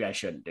know. Maybe I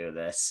shouldn't do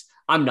this.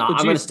 I'm not.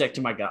 I'm going to stick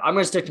to my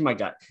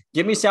gut.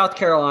 Give me South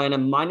Carolina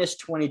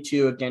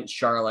 -22 against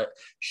Charlotte.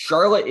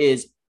 Charlotte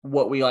is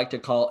what we like to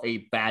call a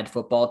bad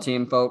football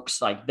team,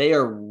 folks. Like, they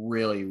are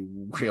really,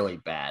 really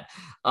bad.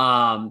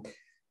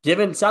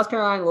 Given South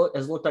Carolina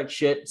has looked like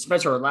shit,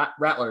 Spencer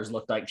Rattler has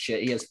looked like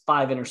shit. He has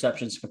 5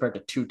 interceptions compared to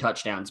 2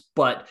 touchdowns,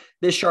 but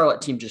this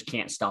Charlotte team just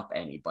can't stop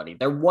anybody.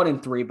 They're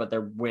 1-3, but their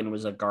win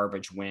was a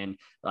garbage win.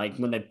 Like,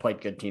 when they've played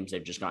good teams,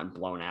 they've just gotten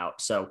blown out.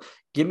 So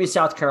give me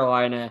South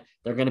Carolina.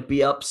 They're going to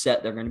be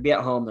upset. They're going to be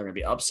at home. They're going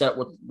to be upset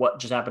with what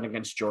just happened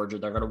against Georgia.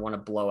 They're going to want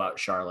to blow out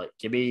Charlotte.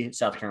 Give me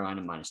South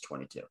Carolina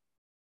 -22.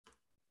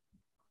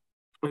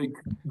 You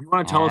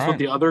want to tell us what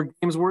the other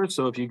games were?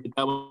 So if you get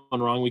that one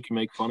wrong, we can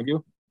make fun of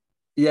you.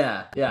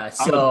 Yeah.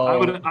 So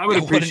I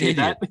would appreciate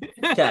that.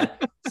 Okay.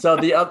 So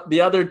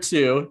the other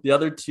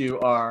two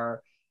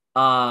are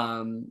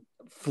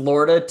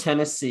Florida,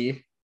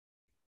 Tennessee,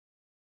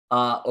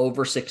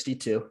 over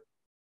 62.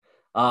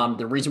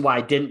 The reason why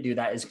I didn't do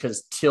that is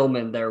because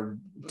Tillman, their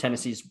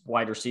Tennessee's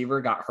wide receiver,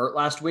 got hurt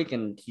last week,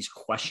 and he's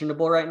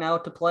questionable right now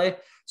to play.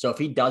 So if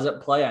he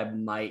doesn't play, I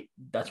might.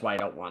 That's why I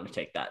don't want to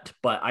take that.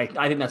 But I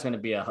think that's going to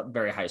be a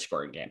very high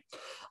scoring game.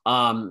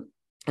 And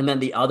then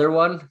the other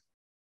one.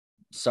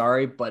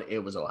 Sorry, but it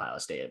was Ohio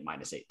State at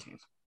 -18.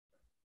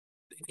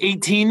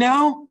 18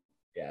 now?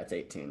 Yeah, it's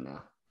 18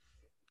 now.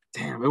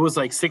 Damn, it was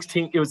like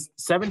 16. It was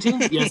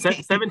 17. Yeah,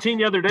 17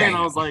 the other day, and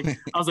I was like,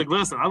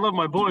 listen, I love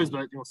my boys,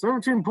 but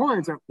 17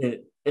 points.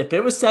 If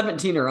it was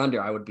 17 or under,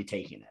 I would be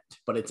taking it,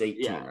 but it's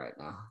 18 right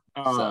now.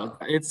 So.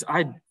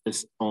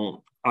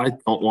 I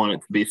don't want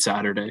it to be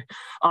Saturday.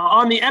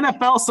 On the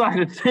NFL side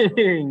of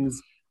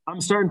things, I'm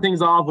starting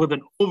things off with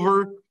an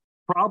over.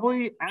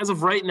 Probably, as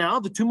of right now,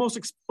 the 2 most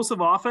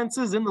explosive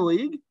offenses in the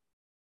league.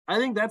 I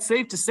think that's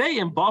safe to say.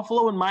 And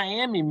Buffalo and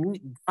Miami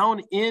meet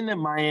down in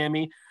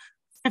Miami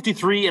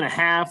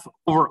 53.5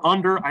 over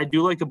under. I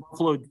do like the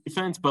Buffalo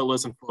defense, but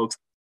listen, folks,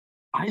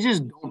 I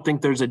just don't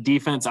think there's a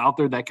defense out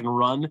there that can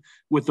run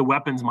with the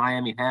weapons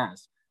Miami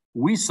has.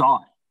 We saw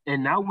it.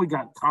 And now we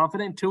got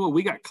confident Tua.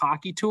 We got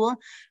cocky Tua.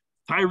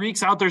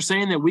 Tyreek's out there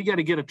saying that we got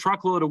to get a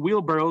truckload of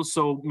wheelbarrows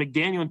so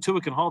McDaniel and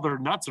Tua can haul their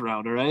nuts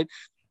around, all right?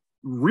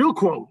 Real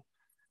quote.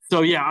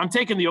 So, yeah, I'm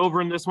taking the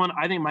over in this one.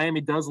 I think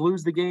Miami does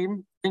lose the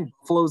game. I think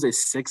Buffalo's a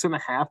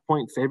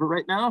 6.5-point favorite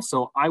right now.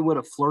 So I would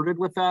have flirted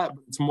with that,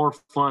 but it's more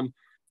fun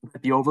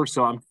at the over.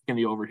 So I'm taking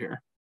the over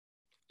here.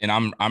 And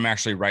I'm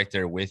actually right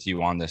there with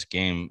you on this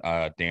game,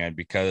 Dan,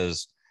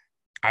 because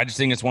I just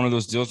think it's one of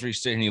those deals where you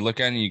sit and you look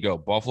at it and you go,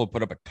 Buffalo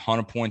put up a ton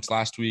of points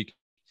last week.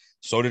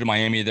 So did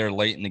Miami there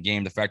late in the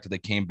game. The fact that they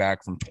came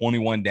back from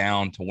 21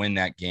 down to win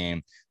that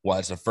game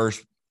was the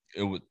first.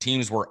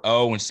 Teams were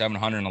 0 and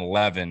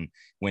 711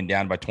 when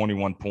down by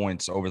 21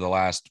 points over the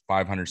last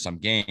 500 some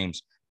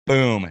games.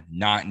 Boom,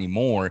 not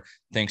anymore.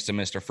 Thanks to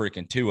Mr.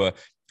 freaking Tua.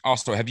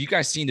 Also, have you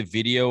guys seen the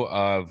video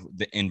of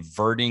the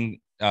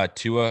inverting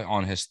Tua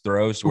on his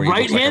throws where he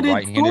looks like a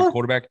right-handed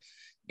quarterback?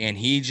 And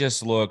he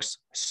just looks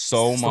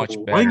so much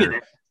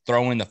better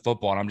throwing the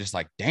football. And I'm just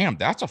like, damn,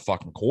 that's a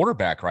fucking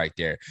quarterback right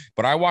there.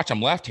 But I watch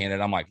him left-handed.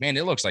 I'm like, man,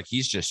 it looks like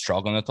he's just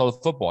struggling to throw the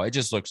football. It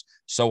just looks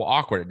so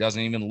awkward. It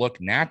doesn't even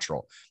look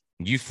natural.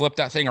 You flip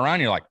that thing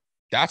around, you're like,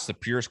 that's the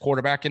purest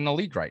quarterback in the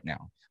league right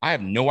now. I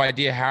have no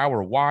idea how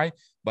or why,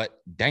 but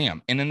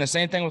damn. And then the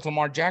same thing with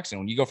Lamar Jackson.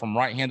 When you go from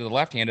right-handed to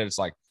left-handed, it's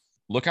like,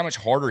 look how much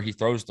harder he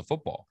throws the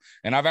football.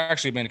 And I've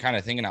actually been kind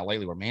of thinking out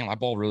lately where, man, that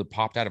ball really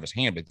popped out of his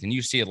hand. But then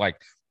you see it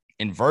like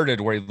inverted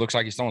where he looks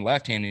like he's throwing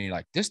left-handed and you're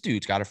like, this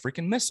dude's got a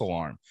freaking missile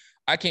arm.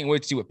 I can't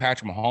wait to see what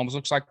Patrick Mahomes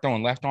looks like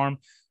throwing left arm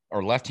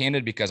or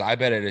left-handed, because I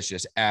bet it is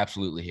just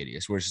absolutely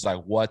hideous. Where it's just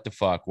like, what the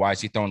fuck? Why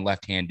is he throwing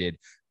left-handed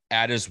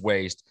at his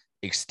waist,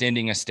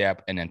 extending a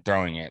step and then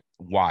throwing it?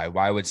 Why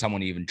would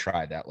someone even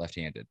try that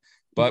left-handed?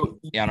 But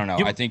yeah, I don't know.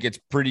 I think it's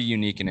pretty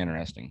unique and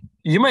interesting.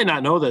 You might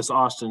not know this,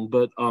 Austin,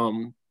 but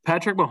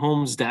Patrick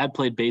Mahomes' dad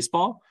played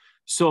baseball.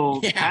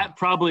 So yeah. Pat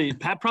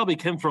probably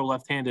can throw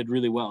left-handed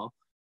really well.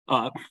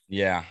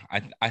 Yeah,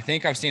 I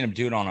think I've seen him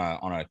do it on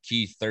a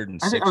key third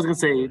and sixth. I was gonna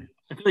say,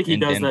 I feel like he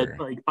does Denver.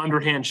 That like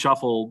underhand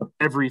shuffle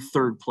every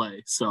third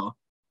play. So,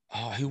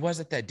 who was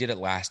it that did it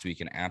last week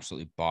and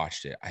absolutely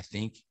botched it? I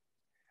think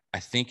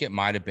it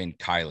might have been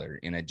Kyler,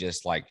 and it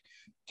just like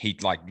he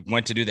like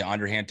went to do the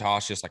underhand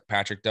toss just like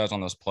Patrick does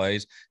on those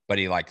plays, but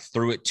he like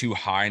threw it too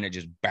high and it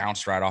just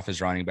bounced right off his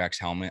running back's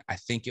helmet. I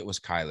think it was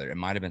Kyler. It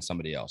might have been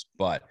somebody else,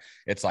 but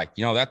it's like,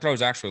 that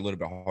throws actually a little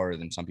bit harder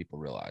than some people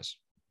realize.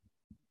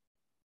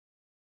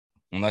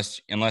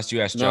 Unless you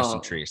ask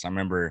Justin Treese. I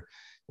remember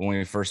when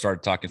we first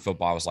started talking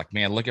football, I was like,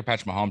 man, look at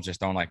Patrick Mahomes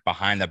just throwing like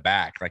behind the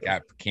back, like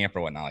at camp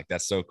or whatnot. Like,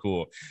 that's so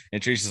cool. And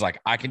Treese is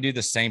like, I can do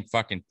the same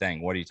fucking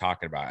thing. What are you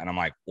talking about? And I'm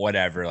like,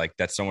 whatever. Like,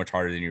 that's so much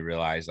harder than you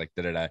realize. Like,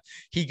 da-da-da.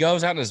 He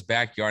goes out in his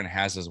backyard and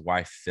has his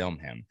wife film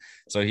him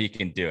so he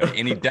can do it.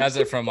 And he does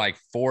it from like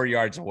 4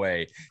 yards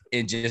away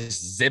and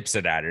just zips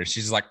it at her.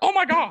 She's like, oh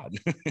my God.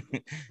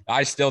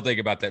 I still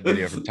think about that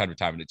video from time to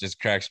time and it just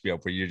cracks me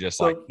up where you're just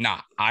like, nah,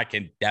 I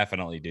can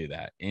definitely do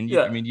that. And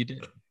you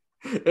did.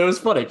 It was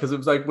funny because it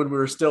was like when we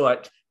were still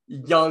like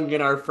young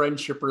in our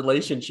friendship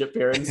relationship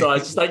here. And so I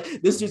was just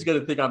like, this dude's going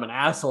to think I'm an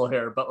asshole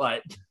here, but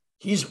like,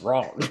 he's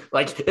wrong.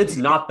 Like, it's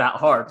not that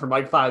hard from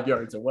like 5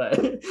 yards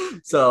away.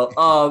 So,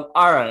 all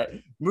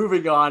right,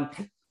 moving on.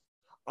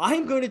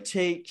 I'm going to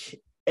take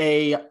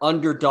a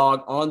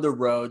underdog on the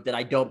road that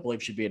I don't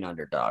believe should be an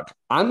underdog.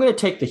 I'm going to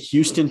take the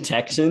Houston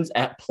Texans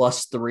at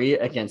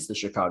 +3 against the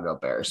Chicago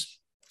Bears.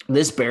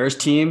 This Bears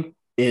team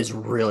is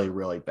really,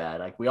 really bad.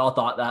 Like, we all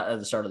thought that at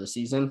the start of the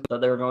season that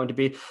they were going to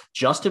be.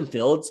 Justin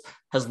Fields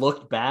has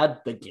looked bad.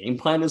 The game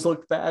plan has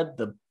looked bad.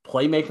 The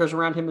playmakers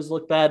around him has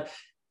looked bad.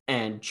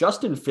 And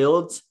Justin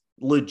Fields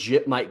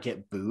legit might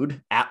get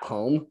booed at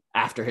home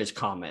after his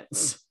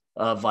comments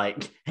of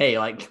like, hey,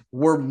 like,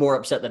 we're more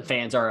upset than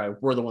fans are.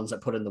 We're the ones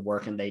that put in the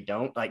work and they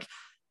don't. Like,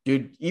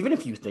 dude, even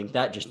if you think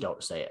that, just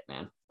don't say it,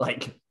 man.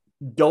 Like,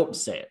 don't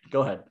say it.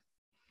 Go ahead.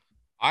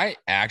 I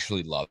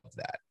actually love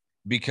that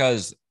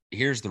because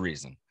here's the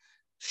reason.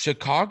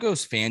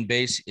 Chicago's fan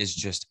base is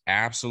just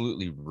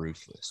absolutely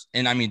ruthless.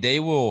 And I mean, they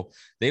will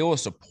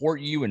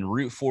support you and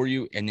root for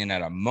you. And then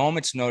at a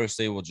moment's notice,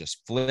 they will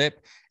just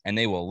flip and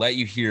they will let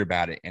you hear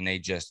about it. And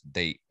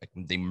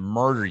they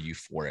murder you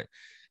for it.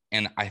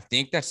 And I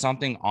think that's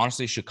something,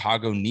 honestly,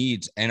 Chicago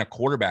needs and a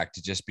quarterback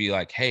to just be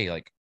like, hey,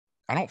 like,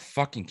 I don't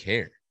fucking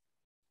care.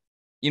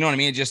 You know what I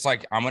mean? Just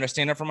like, I'm going to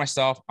stand up for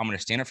myself. I'm going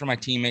to stand up for my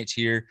teammates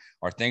here.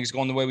 Are things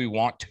going the way we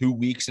want 2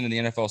 weeks into the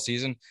NFL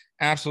season?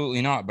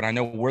 Absolutely not. But I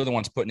know we're the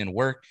ones putting in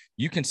work.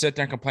 You can sit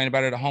there and complain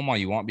about it at home all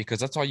you want because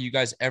that's all you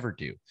guys ever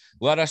do.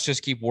 Let us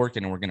just keep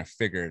working and we're going to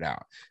figure it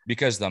out.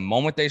 Because the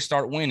moment they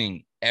start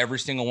winning, every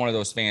single one of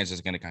those fans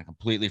is going to kind of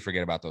completely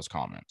forget about those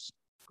comments.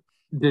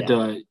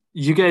 Did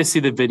you guys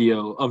see the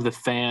video of the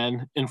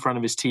fan in front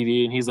of his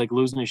TV and he's like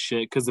losing his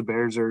shit because the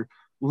Bears are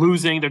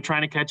losing? They're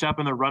trying to catch up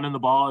and they're running the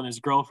ball and his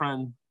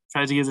girlfriend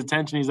tries to get his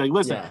attention. He's like,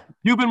 listen,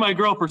 you've been my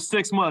girl for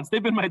 6 months.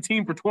 They've been my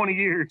team for 20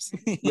 years.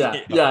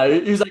 Yeah.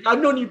 He's like,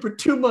 I've known you for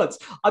 2 months.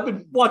 I've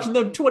been watching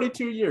them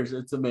 22 years.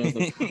 It's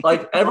amazing.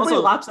 Like everybody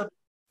laps up.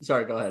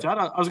 Sorry, go ahead.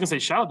 I was going to say,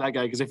 shout out that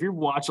guy, because if you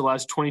watch the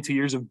last 22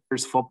 years of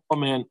Bears football,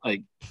 man,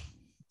 like,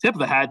 tip of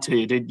the hat to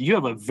you, dude. You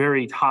have a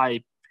very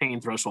high pain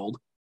threshold.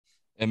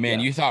 And, man,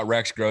 you thought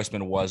Rex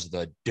Grossman was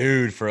the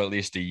dude for at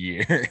least a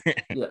year.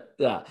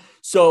 Yeah.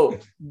 So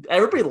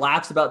everybody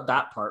laughs about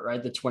that part,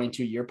 right? The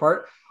 22-year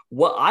part.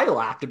 What I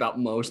laughed about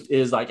most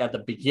is like at the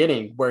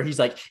beginning where he's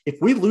like, if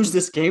we lose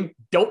this game,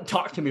 don't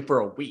talk to me for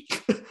a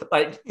week.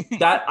 Like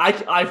that.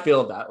 I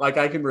feel that. Like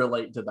I can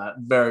relate to that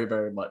very,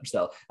 very much.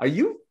 So are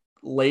you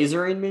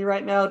lasering me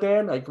right now,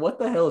 Dan? Like what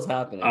the hell is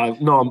happening?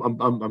 No,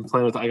 I'm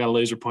playing with. I got a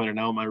laser pointer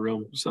now in my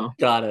room. So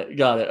got it.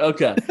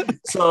 Okay.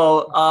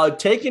 So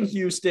taking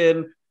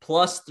Houston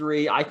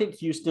 +3. I think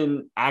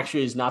Houston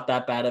actually is not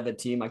that bad of a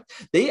team. Like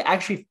they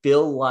actually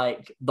feel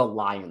like the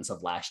Lions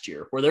of last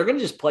year, where they're going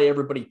to just play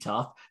everybody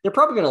tough. They're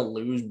probably going to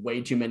lose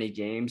way too many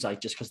games,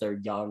 like just because they're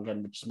young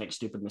and just make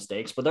stupid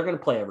mistakes, but they're going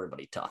to play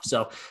everybody tough.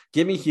 So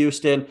give me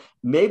Houston.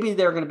 Maybe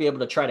they're going to be able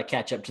to try to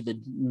catch up to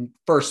the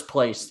first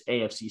place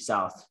AFC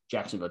South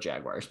Jacksonville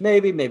Jaguars.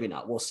 Maybe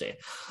not. We'll see.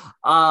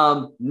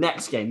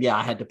 Next game. Yeah,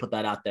 I had to put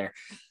that out there.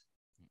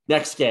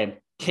 Next game,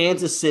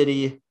 Kansas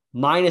City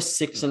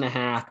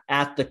 -6.5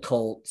 at the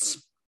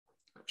Colts.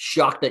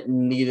 Shocked that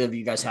neither of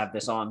you guys have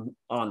this on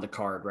the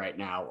card right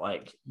now.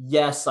 Like,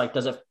 yes, like,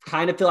 does it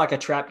kind of feel like a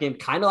trap game?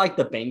 Kind of like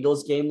the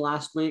Bengals game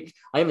last week.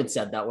 I even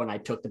said that when I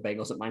took the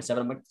Bengals at -7.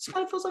 I'm like, this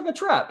kind of feels like a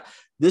trap.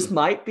 This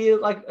might be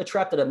like a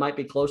trap that it might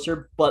be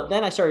closer. But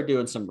then I started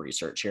doing some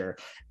research here,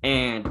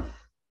 and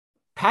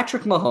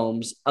Patrick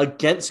Mahomes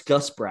against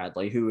Gus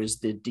Bradley, who is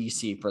the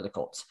DC for the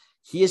Colts,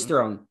 he has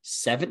thrown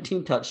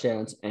 17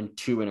 touchdowns and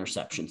 2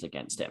 interceptions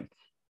against him,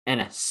 and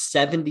a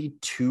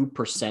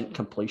 72%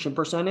 completion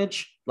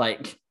percentage.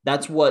 Like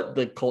that's what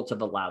the Colts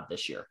have allowed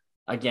this year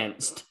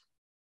against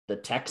the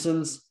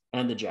Texans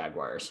and the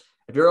Jaguars.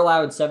 If you're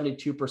allowed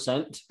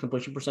 72%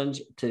 completion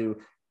percentage to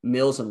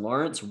Mills and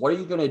Lawrence, what are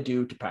you going to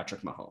do to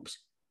Patrick Mahomes?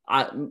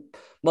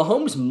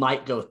 Mahomes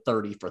might go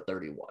 30 for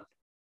 31,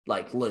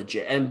 like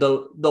legit. And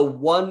the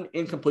one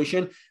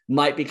incompletion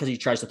might be because he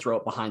tries to throw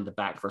it behind the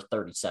back for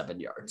 37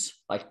 yards.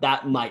 Like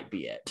that might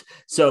be it.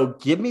 So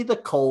give me the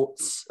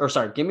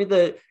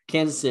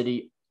Kansas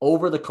City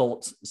over the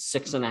Colts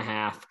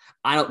 6.5.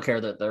 I don't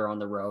care that they're on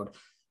the road.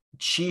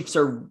 Chiefs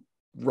are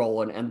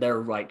rolling and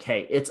they're like,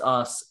 hey, it's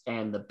us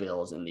and the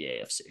Bills in the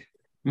AFC.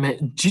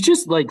 Man, do you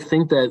just like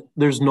think that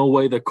there's no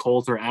way the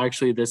Colts are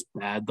actually this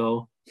bad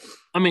though?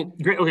 I mean,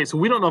 great. Okay, so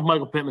we don't know if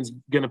Michael Pittman's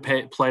going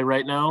to play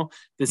right now.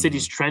 The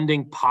city's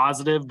trending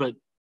positive, but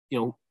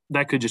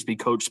that could just be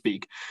coach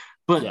speak.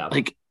 But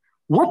like,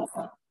 what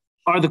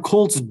are the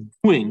Colts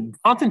doing?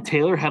 Jonathan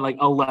Taylor had like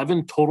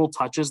 11 total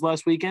touches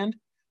last weekend.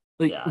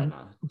 Like, I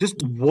know.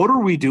 Just what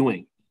are we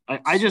doing?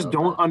 I just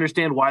don't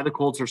understand why the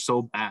Colts are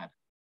so bad.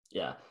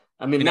 Yeah,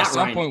 I mean, at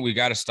some point we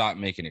got to stop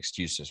making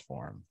excuses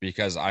for him,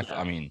 because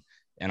I mean,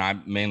 and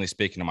I'm mainly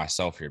speaking to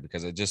myself here,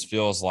 because it just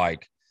feels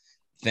like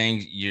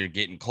you're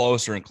getting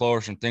closer and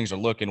closer and things are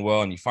looking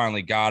well and you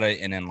finally got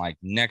it. And then like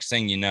next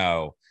thing you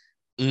know,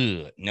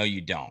 no, you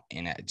don't.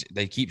 And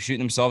they keep shooting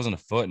themselves in the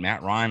foot.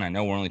 Matt Ryan, I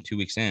know we're only 2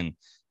 weeks in,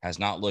 has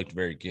not looked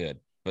very good,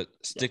 but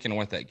sticking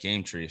with that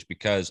game tree is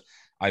because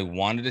I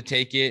wanted to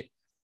take it,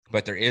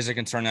 but there is a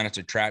concern that it's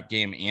a trap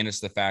game. And it's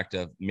the fact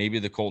of maybe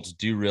the Colts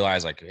do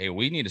realize like, hey,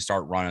 we need to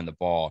start running the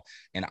ball.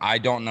 And I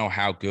don't know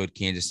how good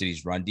Kansas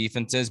City's run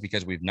defense is,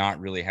 because we've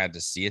not really had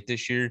to see it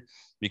this year.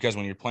 Because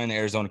when you're playing the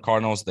Arizona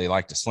Cardinals, they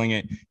like to sling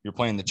it. You're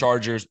playing the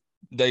Chargers,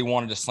 they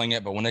wanted to sling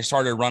it. But when they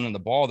started running the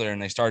ball there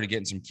and they started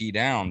getting some key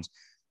downs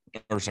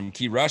or some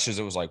key rushes,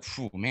 it was like,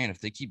 man,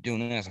 if they keep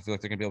doing this, I feel like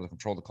they're going to be able to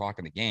control the clock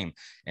in the game.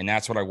 And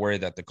that's what I worry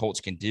that the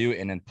Colts can do.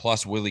 And then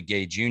plus Willie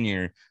Gay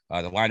Jr.,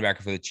 the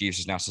linebacker for the Chiefs,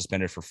 is now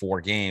suspended for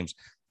 4 games.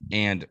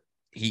 And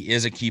he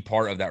is a key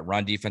part of that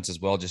run defense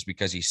as well, just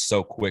because he's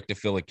so quick to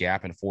fill a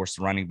gap and force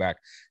the running back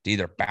to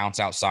either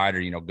bounce outside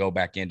or, go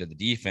back into the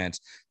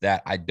defense,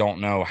 that I don't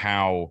know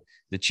how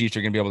the Chiefs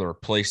are going to be able to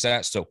replace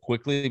that so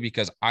quickly,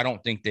 because I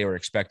don't think they were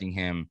expecting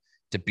him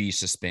to be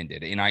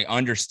suspended. And I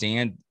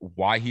understand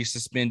why he's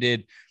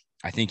suspended.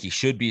 I think he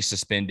should be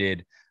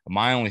suspended.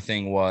 My only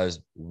thing was,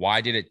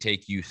 why did it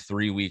take you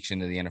 3 weeks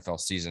into the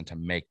NFL season to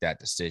make that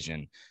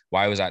decision?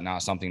 Why was that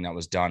not something that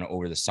was done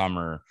over the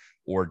summer?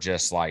 Or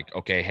just like,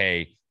 okay,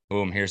 hey,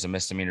 boom, here's a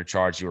misdemeanor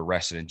charge. You were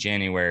arrested in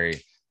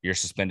January. You're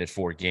suspended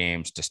 4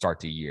 games to start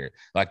the year.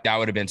 Like that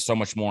would have been so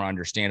much more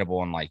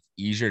understandable and like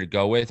easier to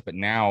go with. But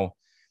now,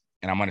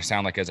 and I'm going to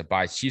sound like as a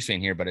biased Chiefs fan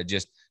here, but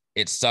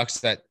it sucks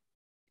that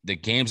the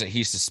games that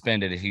he's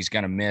suspended, he's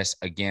going to miss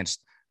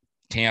against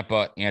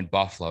Tampa and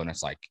Buffalo. And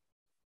it's like,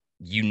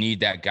 you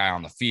need that guy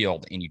on the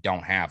field and you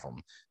don't have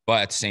him.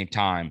 But at the same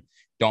time,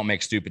 don't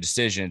make stupid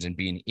decisions and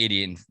be an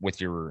idiot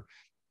with your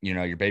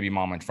your baby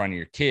mama in front of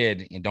your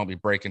kid and don't be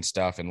breaking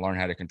stuff and learn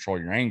how to control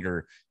your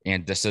anger.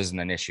 And this isn't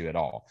an issue at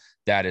all.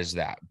 That is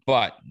that.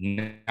 But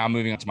now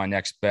moving on to my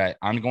next bet,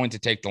 I'm going to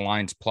take the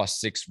Lions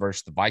 +6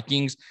 versus the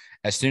Vikings.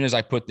 As soon as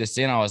I put this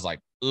in, I was like,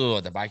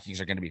 oh, the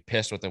Vikings are going to be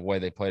pissed with the way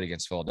they played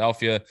against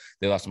Philadelphia.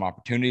 They left some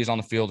opportunities on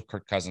the field.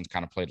 Kirk Cousins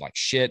kind of played like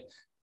shit.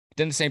 But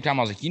then at the same time,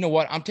 I was like, you know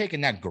what? I'm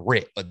taking that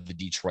grit of the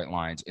Detroit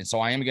Lions. And so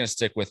I am going to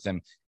stick with them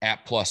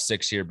at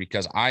 +6 here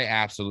because I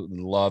absolutely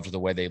loved the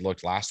way they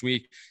looked last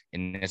week.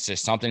 And it's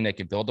just something they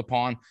can build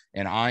upon.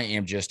 And I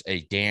am just a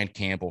Dan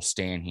Campbell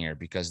stan here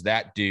because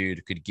that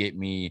dude could get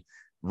me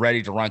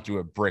ready to run through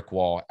a brick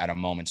wall at a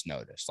moment's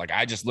notice. Like,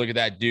 I just look at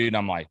that dude and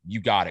I'm like, you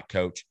got it,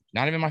 coach.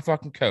 Not even my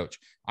fucking coach.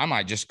 I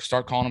might just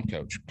start calling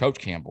him Coach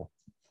Campbell.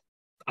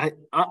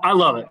 I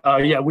love it.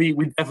 Yeah, we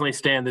definitely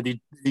stand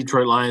the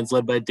Detroit Lions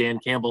led by Dan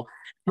Campbell.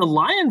 The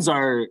Lions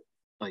are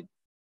like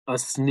a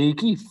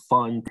sneaky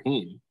fun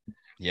team.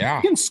 Yeah.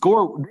 They can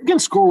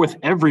score with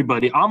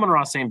everybody.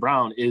 Amon-Ra St.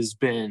 Brown has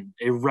been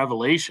a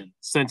revelation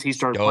since he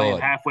started playing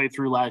halfway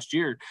through last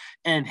year.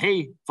 And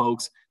hey,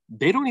 folks,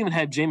 they don't even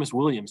have Jameis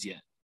Williams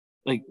yet.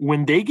 Like,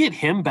 when they get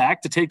him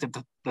back to take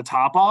the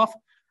top off,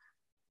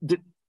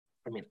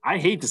 I mean, I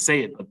hate to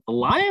say it, but the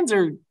Lions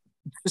are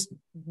just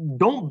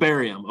don't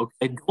bury him.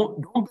 Okay,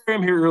 don't bury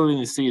him here early in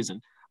the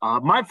season.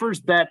 My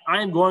first bet,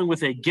 I am going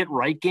with a get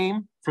right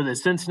game for the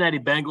Cincinnati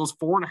Bengals,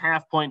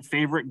 4.5-point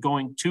favorite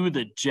going to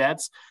the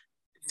Jets.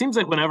 It seems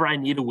like whenever I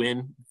need a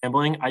win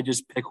gambling, I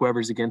just pick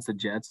whoever's against the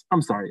Jets.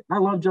 I'm sorry, I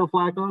love Joe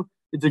Flacco.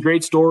 It's a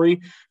great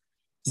story.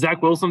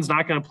 Zach Wilson's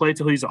not going to play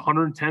till he's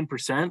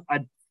 110%.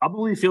 I'd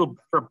probably feel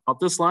better about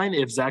this line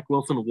if Zach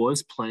Wilson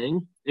was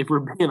playing, if we're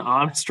being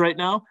honest right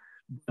now.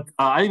 But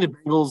I think the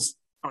Bengals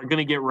are going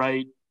to get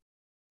right.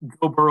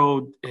 Joe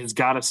Burrow has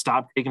got to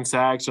stop taking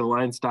sacks, or the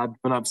Lions stop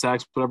giving up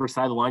sacks, whatever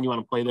side of the line you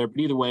want to play there. But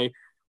either way,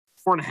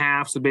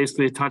 4.5, so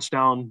basically a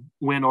touchdown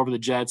win over the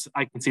Jets.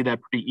 I can see that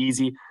pretty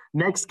easy.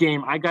 Next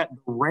game, I got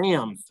the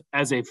Rams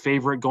as a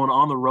favorite going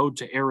on the road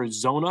to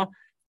Arizona.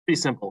 Pretty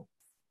simple.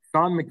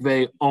 Sean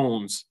McVay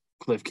owns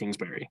Cliff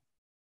Kingsbury.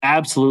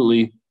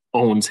 Absolutely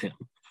owns him.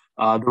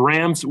 The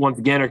Rams, once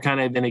again, are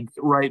kind of in a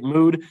right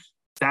mood.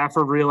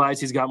 Stafford realized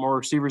he's got more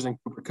receivers than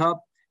Cooper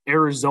Kupp.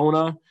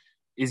 Arizona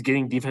is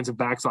getting defensive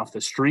backs off the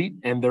street,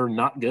 and they're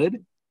not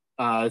good.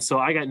 So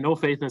I got no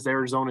faith in this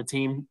Arizona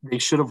team. They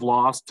should have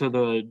lost to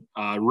the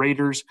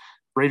Raiders.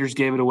 Raiders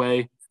gave it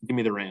away. Give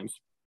me the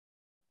Rams.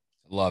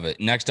 Love it.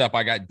 Next up,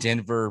 I got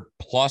Denver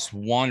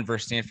 +1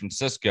 versus San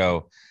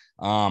Francisco.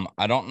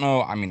 I don't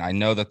know. I mean, I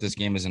know that this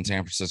game is in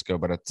San Francisco,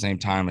 but at the same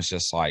time, it's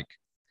just like,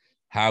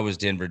 how is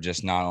Denver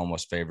just not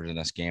almost favored in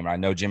this game? I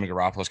know Jimmy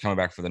Garoppolo's coming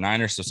back for the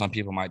Niners, so some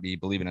people might be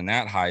believing in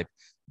that hype.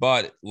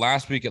 But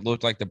last week, it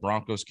looked like the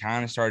Broncos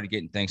kind of started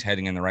getting things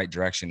heading in the right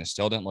direction. It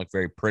still didn't look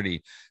very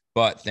pretty,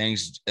 but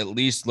things at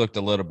least looked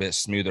a little bit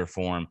smoother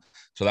for him.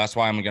 So that's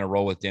why I'm going to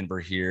roll with Denver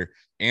here.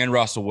 And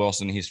Russell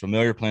Wilson, he's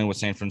familiar playing with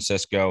San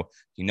Francisco.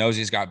 He knows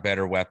he's got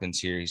better weapons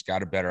here. He's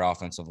got a better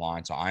offensive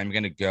line. So I'm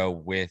going to go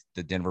with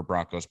the Denver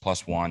Broncos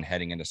 +1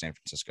 heading into San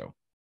Francisco.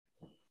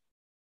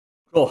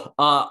 Cool.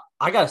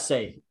 I got to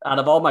say, out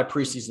of all my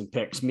preseason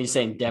picks, me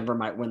saying Denver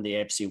might win the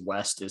AFC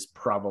West is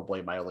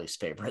probably my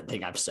least favorite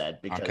thing I've said,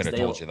 because I could have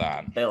told you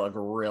that. They look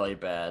really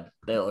bad.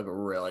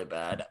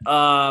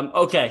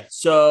 Okay,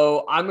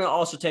 so I'm going to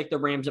also take the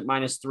Rams at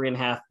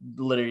 -3.5.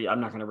 Literally,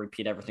 I'm not going to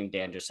repeat everything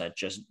Dan just said.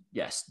 Just,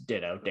 yes,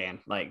 ditto, Dan.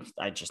 Like,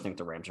 I just think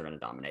the Rams are going to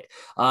dominate.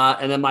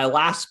 And then my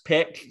last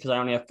pick, because I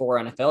only have 4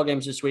 NFL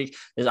games this week,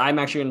 is I'm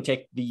actually going to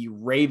take the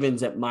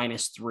Ravens at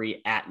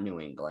 -3 at New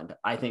England.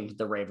 I think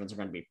the Ravens are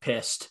going to be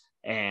pissed.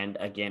 And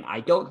again,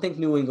 I don't think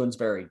New England's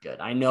very good.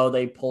 I know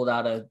they pulled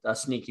out a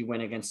sneaky win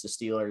against the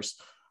Steelers.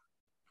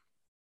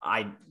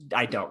 I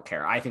don't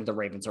care. I think the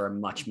Ravens are a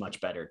much,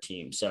 much better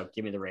team. So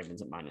give me the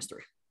Ravens at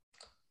 -3.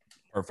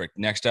 Perfect.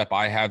 Next up,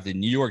 I have the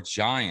New York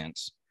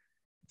Giants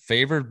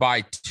favored by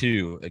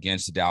 2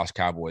 against the Dallas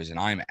Cowboys. And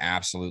I'm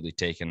absolutely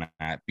taking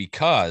that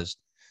because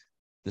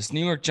this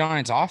New York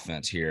Giants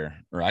offense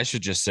here, or I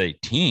should just say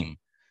team,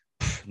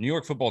 New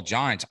York Football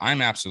Giants,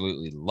 I'm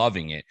absolutely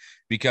loving it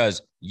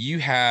because you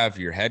have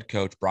your head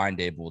coach, Brian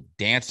Daboll,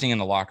 dancing in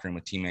the locker room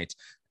with teammates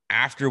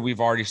after we've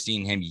already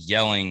seen him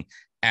yelling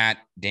at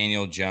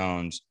Daniel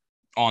Jones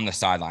on the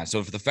sideline.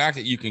 So for the fact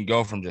that you can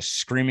go from just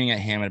screaming at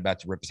him and about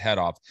to rip his head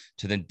off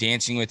to then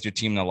dancing with your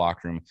team in the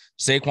locker room,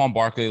 Saquon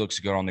Barkley looks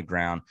good on the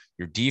ground.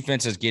 Your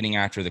defense is getting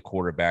after the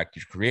quarterback.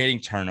 You're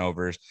creating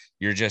turnovers.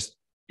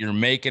 You're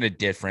making a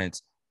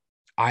difference.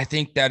 I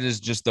think that is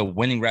just the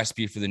winning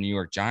recipe for the New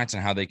York Giants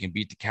and how they can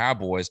beat the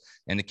Cowboys.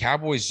 And the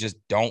Cowboys just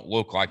don't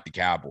look like the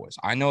Cowboys.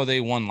 I know they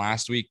won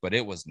last week, but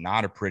it was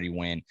not a pretty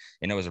win.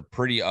 And it was a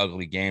pretty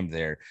ugly game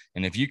there.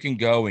 And if you can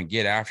go and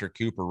get after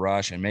Cooper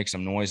Rush and make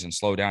some noise and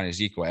slow down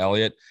Ezekiel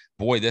Elliott,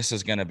 boy, this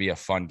is going to be a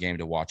fun game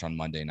to watch on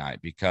Monday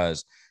night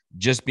because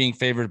just being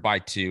favored by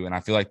 2. And I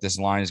feel like this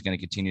line is going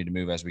to continue to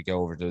move as we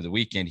go over to the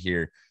weekend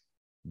here.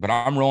 But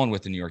I'm rolling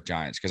with the New York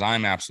Giants because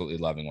I'm absolutely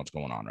loving what's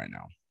going on right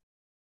now.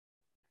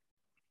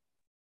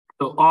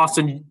 So,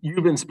 Austin,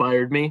 you've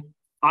inspired me.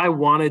 I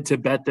wanted to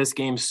bet this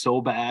game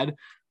so bad,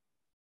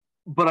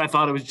 but I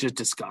thought it was just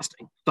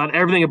disgusting. Thought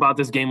everything about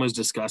this game was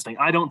disgusting.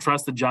 I don't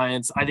trust the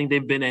Giants. I think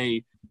they've been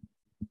a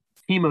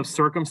team of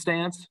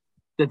circumstance,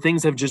 that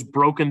things have just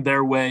broken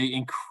their way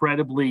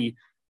incredibly,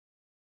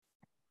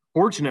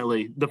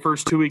 fortunately, the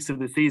first 2 weeks of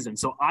the season.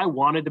 So I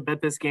wanted to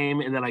bet this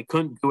game, and then I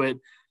couldn't do it.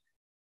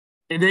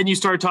 And then you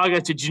start talking,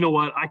 I said, you know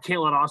what? I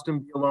can't let Austin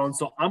be alone.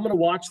 So I'm going to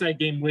watch that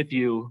game with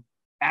you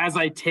as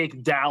I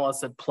take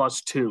Dallas at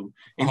 +2.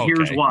 And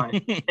here's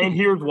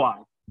why.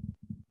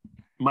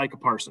 Micah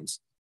Parsons.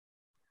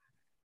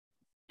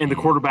 And the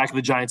quarterback of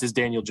the Giants is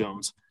Daniel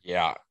Jones.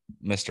 Yeah,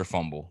 Mr.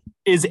 Fumble.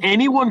 Is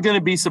anyone going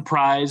to be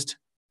surprised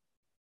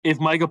if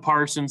Micah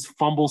Parsons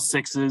fumbles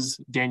sixes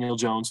Daniel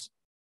Jones?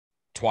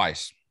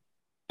 Twice.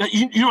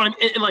 You know what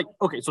I mean? Like,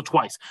 okay, so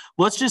twice.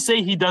 Let's just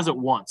say he does it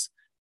once.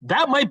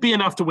 That might be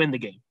enough to win the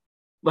game.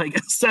 Like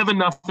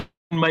 7-0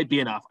 might be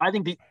enough.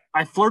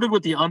 I flirted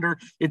with the under.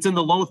 It's in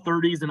the low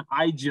 30s, and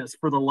I just,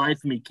 for the life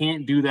of me,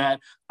 can't do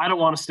that. I don't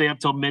want to stay up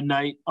till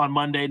midnight on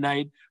Monday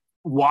night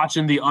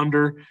watching the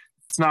under.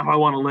 It's not how I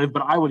want to live,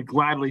 but I would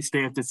gladly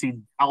stay up to see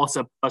Dallas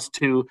at +2.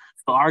 So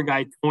our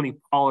guy, Tony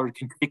Pollard,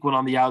 can take one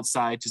on the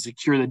outside to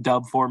secure the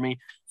dub for me.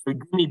 So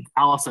give me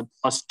Dallas at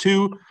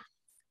 +2.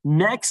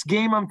 Next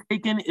game I'm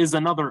taking is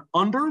another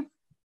under.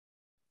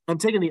 I'm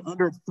taking the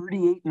under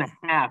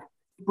 38.5.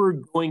 We're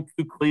going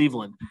to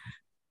Cleveland.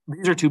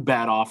 These are two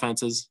bad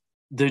offenses.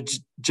 They're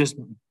just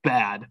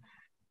bad.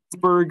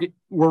 Pittsburgh,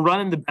 we're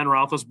running the Ben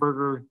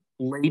Roethlisberger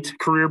late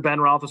career Ben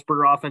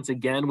Roethlisberger offense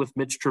again with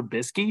Mitch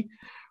Trubisky.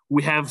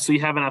 You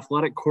have an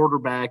athletic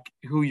quarterback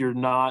who you're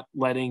not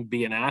letting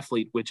be an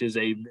athlete, which is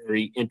a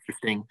very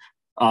interesting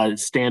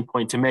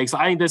standpoint to make. So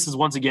I think this is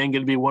once again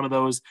going to be one of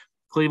those.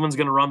 Cleveland's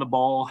going to run the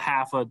ball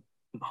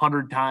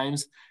 100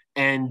 times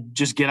and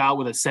just get out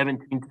with a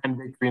 17-10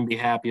 victory and be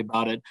happy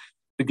about it.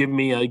 So give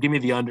me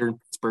the under in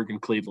Pittsburgh and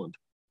Cleveland.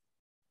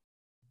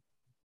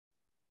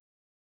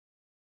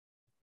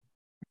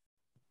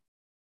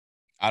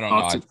 I don't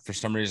know. For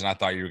some reason, I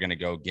thought you were going to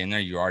go again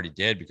there. You already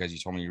did because you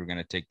told me you were going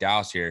to take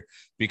Dallas here,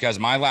 because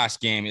my last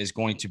game is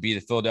going to be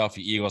the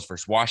Philadelphia Eagles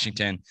versus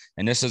Washington.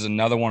 And this is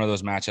another one of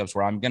those matchups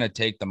where I'm going to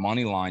take the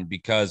money line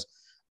because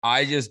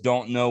I just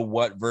don't know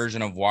what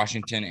version of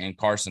Washington and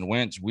Carson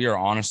Wentz we are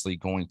honestly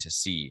going to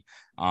see.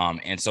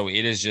 And so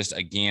it is just,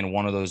 again,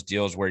 one of those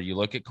deals where you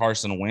look at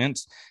Carson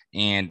Wentz,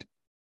 and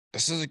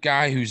this is a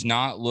guy who's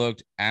not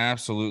looked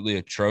absolutely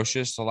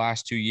atrocious the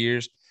last 2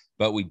 years,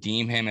 but we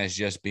deem him as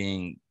just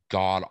being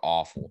god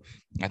awful.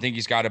 I think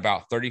he's got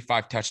about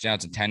 35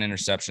 touchdowns and 10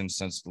 interceptions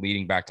since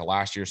leading back to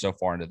last year so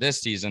far into this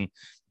season.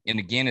 And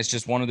again, it's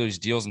just one of those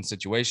deals and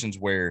situations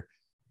where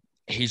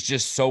he's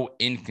just so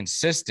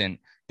inconsistent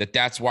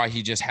that's why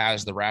he just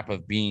has the rap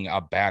of being a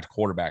bad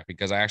quarterback.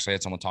 Because I actually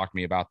had someone talk to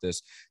me about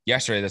this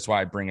yesterday. That's why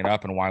I bring it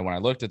up, and why when I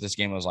looked at this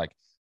game, I was like,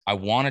 I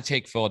want to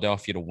take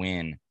Philadelphia to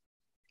win.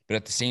 But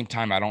at the same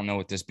time, I don't know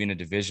with this being a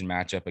division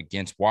matchup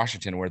against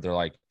Washington where they're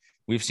like,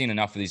 we've seen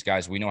enough of these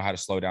guys. We know how to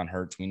slow down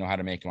Hurts. We know how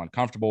to make him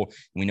uncomfortable.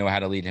 We know how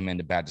to lead him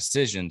into bad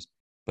decisions.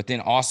 But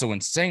then also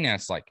in saying that,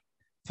 it's like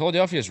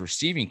Philadelphia's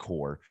receiving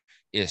core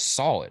is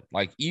solid,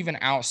 like even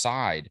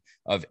outside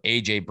of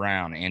A.J.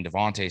 Brown and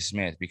Devontae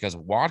Smith, because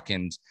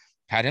Watkins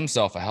had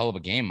himself a hell of a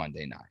game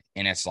Monday night.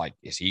 And it's like,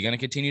 is he going to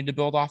continue to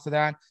build off of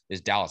that?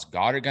 Is Dallas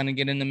Goedert going to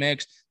get in the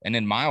mix? And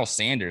then Miles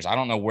Sanders, I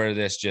don't know where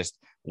this just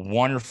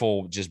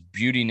wonderful just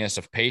beautiness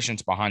of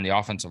patience behind the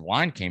offensive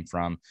line came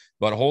from,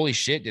 but holy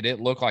shit, did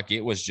it look like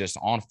it was just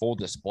on full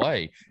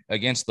display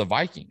against the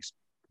Vikings.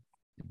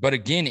 But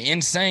again,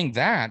 in saying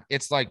that,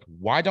 it's like,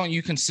 why don't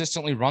you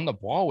consistently run the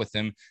ball with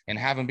him and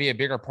have him be a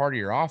bigger part of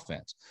your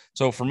offense?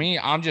 So for me,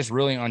 I'm just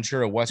really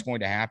unsure of what's going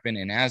to happen.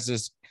 And as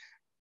this,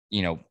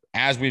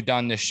 as we've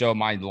done this show,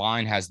 my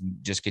line has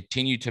just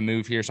continued to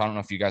move here. So I don't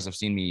know if you guys have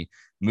seen me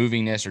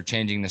moving this or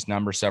changing this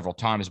number several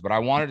times, but I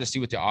wanted to see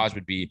what the odds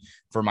would be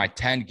for my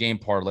 10-game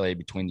parlay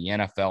between the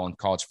NFL and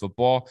college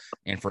football.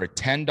 And for a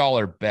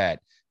 $10 bet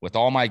with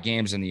all my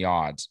games and the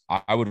odds,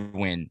 I would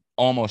win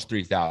almost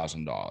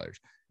 $3,000.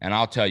 And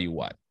I'll tell you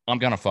what, I'm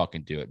going to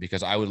fucking do it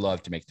because I would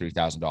love to make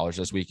 $3,000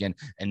 this weekend.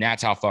 And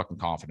that's how fucking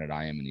confident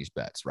I am in these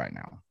bets right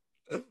now.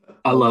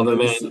 I love it,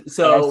 man.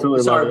 So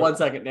sorry, 1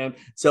 second, man.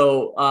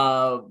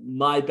 So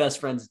my best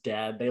friend's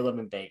dad, they live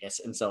in Vegas.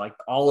 And so like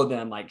all of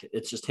them, like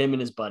it's just him and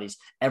his buddies.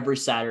 Every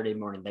Saturday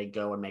morning, they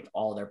go and make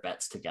all their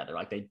bets together.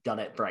 Like they've done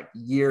it for like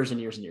years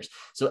and years and years.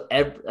 So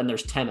and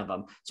there's 10 of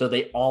them. So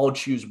they all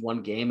choose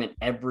one game, and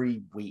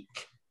every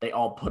week they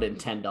all put in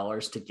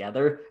 $10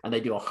 together, and they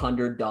do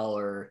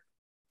 $100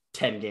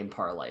 10-game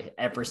parlay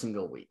every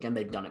single week. And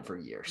they've done it for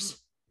years.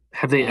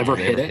 Have they ever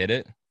hit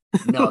it?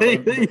 No,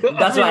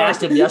 that's what I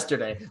asked him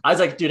yesterday. I was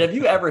like, dude, have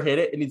you ever hit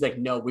it? And he's like,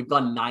 no, we've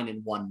gone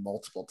 9-1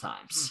 multiple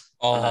times.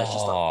 Oh, and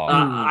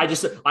I was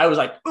just like, I was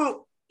like,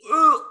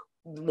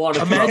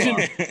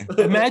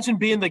 imagine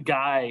being the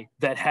guy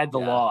that had the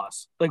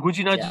loss. Like, would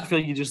you not just feel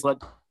like you just let,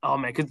 oh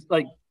man, because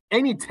like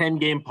any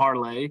 10-game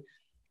parlay,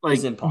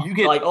 like you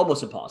get like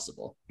almost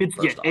impossible.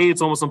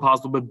 It's almost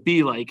impossible, but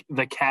B, like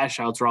the cash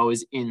outs are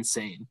always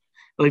insane.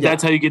 Like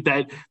that's how you get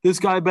that. This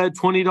guy bet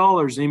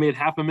 $20 and he made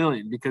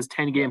 $500,000 because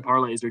 10-game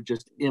parlays are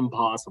just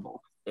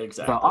impossible.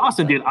 Exactly. So,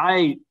 Austin, dude,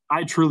 I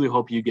truly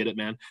hope you get it,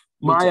 man.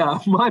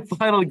 My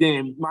final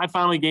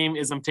game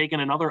is I'm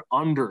taking another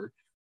under.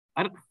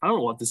 I don't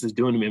know what this is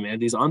doing to me, man.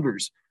 These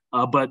unders,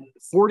 but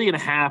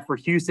 40.5 for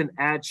Houston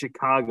at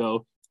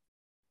Chicago.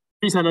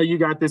 Please, I know you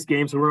got this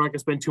game, so we're not going to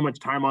spend too much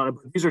time on it.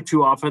 But these are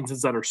two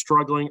offenses that are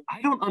struggling.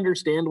 I don't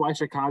understand why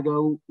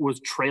Chicago was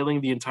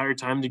trailing the entire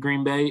time to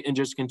Green Bay and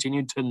just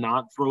continued to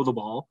not throw the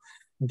ball.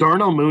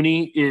 Darnell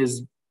Mooney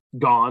is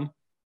gone,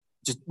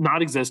 just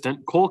not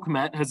existent. Cole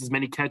Kmet has as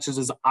many catches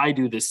as I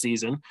do this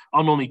season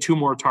on only 2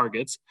 more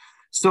targets.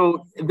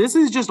 So this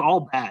is just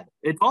all bad.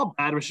 It's all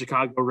bad with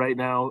Chicago right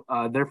now.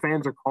 Their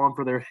fans are calling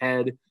for their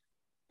head.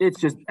 It's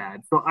just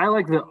bad. So I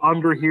like the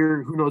under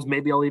here. Who knows?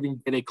 Maybe I'll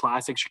even get a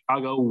classic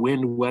Chicago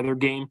wind weather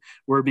game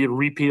where it'd be a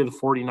repeat of the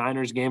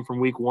 49ers game from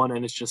week 1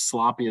 and it's just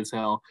sloppy as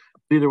hell.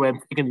 Either way, I'm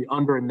taking the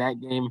under in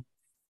that game.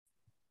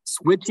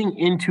 Switching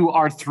into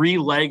our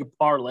 3-leg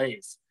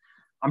parlays.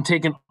 I'm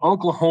taking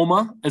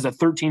Oklahoma as a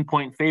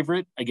 13-point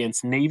favorite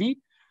against Navy.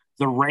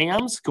 The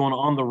Rams going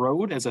on the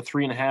road as a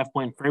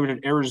 3.5-point favorite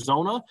at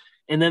Arizona.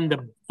 And then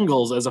the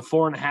Bengals as a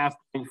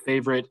 4.5-point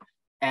favorite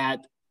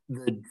at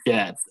the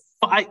Jets.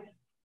 I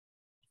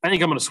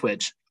think I'm going to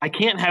switch. I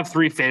can't have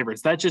 3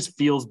 favorites. That just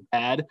feels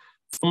bad.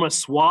 So I'm going to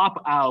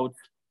swap out.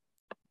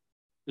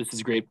 This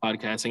is great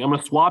podcasting. I'm going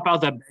to swap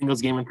out that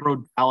Bengals game and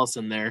throw Dallas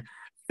in there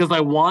because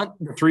I want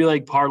the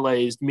 3-leg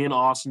parlays, me and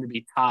Austin, to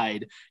be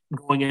tied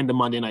going into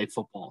Monday Night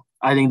Football.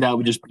 I think that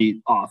would just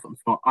be awesome.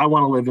 So I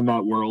want to live in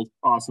that world.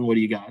 Austin, what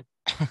do you got?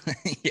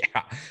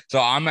 Yeah.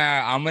 So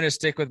I'm going to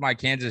stick with my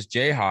Kansas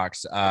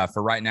Jayhawks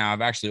for right now.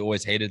 I've actually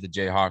always hated the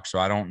Jayhawks, so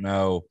I don't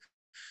know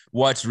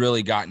what's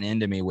really gotten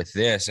into me with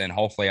this. And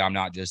hopefully I'm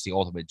not just the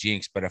ultimate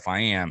jinx, but if I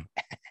am,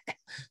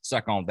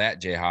 suck on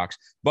that, Jayhawks.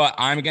 But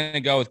I'm going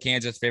to go with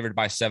Kansas favored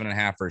by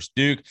 7.5 versus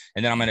Duke.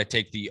 And then I'm going to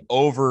take the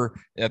over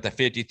at the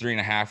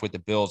 53.5 with the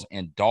Bills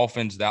and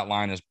Dolphins. That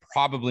line has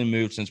probably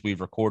moved since we've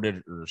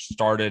recorded or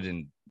started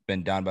and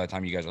been done by the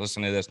time you guys are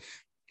listening to this.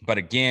 But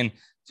again,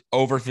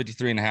 over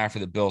 53.5 for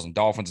the Bills and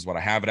Dolphins is what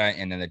I have it at.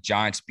 And then the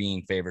Giants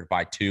being favored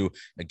by 2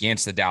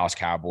 against the Dallas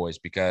Cowboys,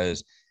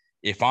 because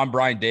if I'm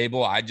Brian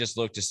Dable, I just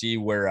look to see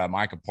where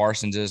Micah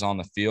Parsons is on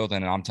the field,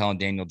 and I'm telling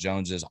Daniel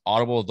Jones is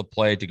audible the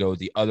play to go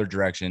the other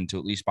direction to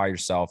at least buy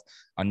yourself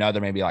another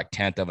maybe like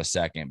 10th of a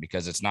second,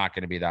 because it's not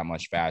going to be that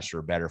much faster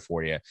or better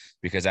for you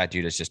because that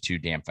dude is just too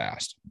damn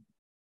fast.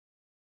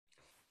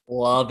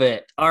 Love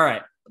it. All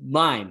right.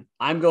 Mine.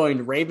 I'm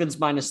going Ravens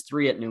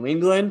 -3 at New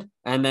England,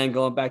 and then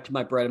going back to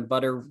my bread and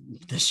butter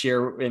this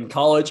year in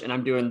college, and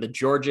I'm doing the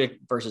Georgia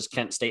versus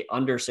Kent State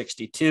under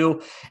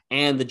 62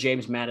 and the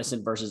James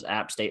Madison versus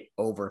App State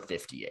over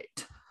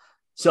 58.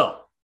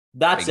 So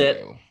that's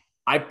it.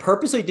 I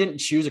purposely didn't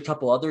choose a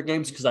couple other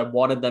games because I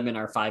wanted them in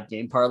our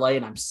 5-game parlay,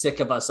 and I'm sick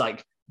of us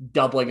like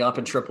doubling up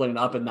and tripling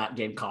up and that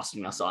game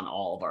costing us on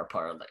all of our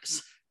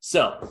parlays.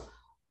 So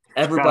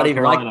everybody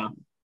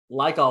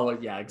like always,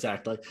 yeah,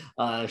 exactly.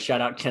 Shout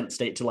out Kent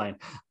State Tulane.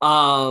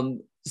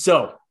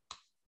 So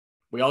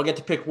we all get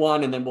to pick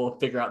one, and then we'll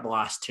figure out the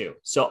last 2.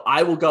 So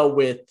I will go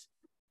with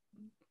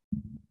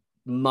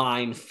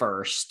mine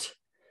first,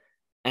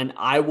 and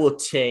I'm going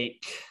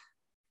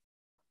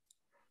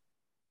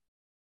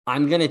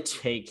to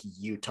take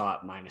Utah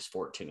at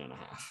 -14.5.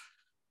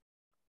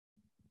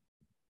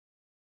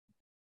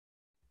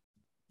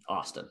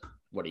 Austin,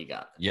 what do you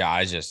got? Yeah,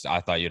 I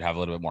thought you'd have a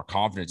little bit more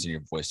confidence in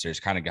your voice. It's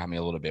kind of got me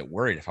a little bit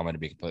worried, if I'm going to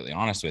be completely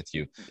honest with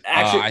you.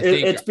 Actually, I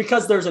think it's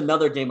because there's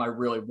another game I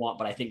really want,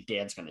 but I think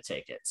Dan's going to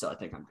take it. So I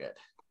think I'm good.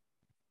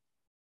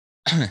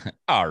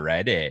 All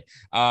righty.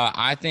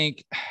 I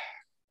think,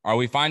 are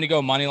we fine to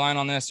go money line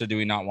on this, or do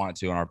we not want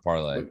to on our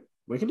parlay?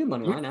 We can do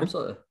money line.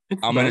 Absolutely.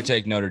 I'm going to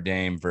take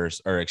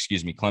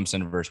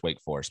Clemson versus Wake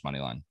Forest money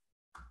line.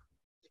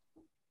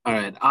 All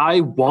right.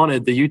 I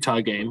wanted the Utah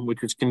game,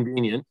 which was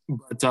convenient,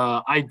 but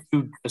I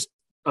do just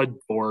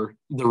adore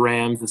the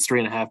Rams as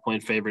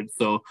 3.5-point favorites.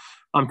 So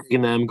I'm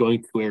taking them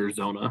going to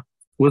Arizona.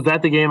 Was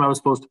that the game I was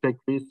supposed to pick,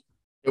 please?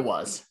 It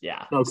was,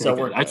 yeah. Okay,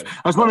 so I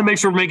just want to make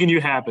sure we're making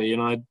you happy. You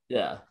know,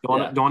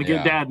 don't want to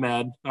get Dad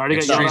mad. I already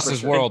got yelled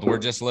at. World. We're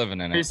just living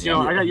in it.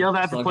 I got yelled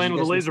at for playing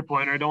with a laser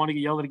pointer. I don't want to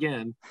get yelled at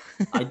again.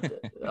 I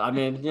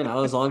mean,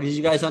 as long as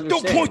you guys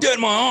understand. Don't point that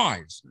in my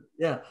eyes.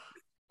 Yeah.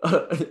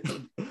 I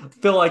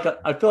feel like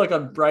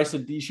I'm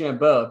Bryson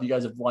DeChambeau. If you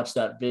guys have watched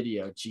that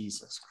video,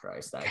 Jesus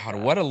Christ, that God,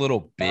 what a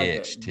little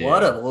bitch! Too.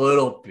 What a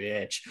little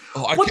bitch!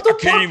 Oh, I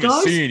can't even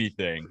see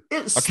anything.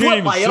 It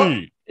slipped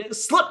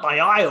my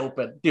eye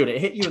open, dude. It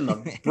hit you in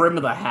the brim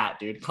of the hat,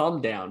 dude. Calm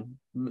down,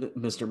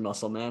 Mr.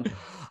 Muscle Man.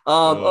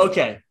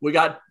 Okay, we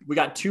got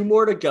 2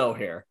 more to go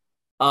here.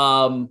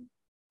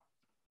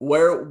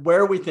 Where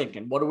are we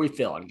thinking? What are we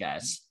feeling,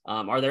 guys?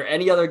 Are there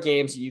any other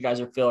games that you guys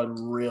are feeling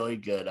really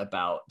good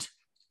about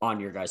on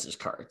your guys'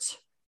 cards?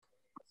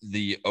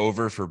 The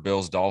over for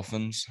Bills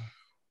Dolphins.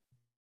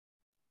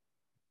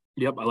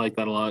 Yep, I like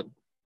that a lot.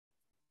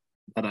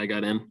 That I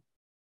got in.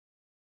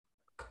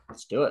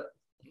 Let's do it.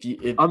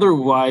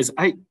 Otherwise,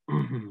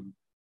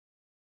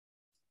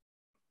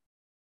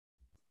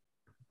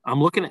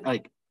 I'm looking at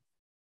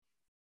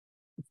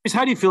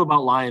how do you feel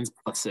about Lions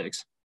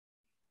 +6?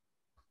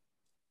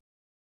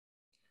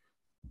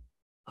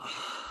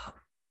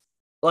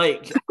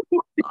 Like,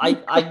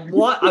 I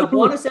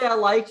want to say I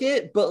like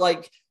it, but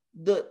like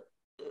the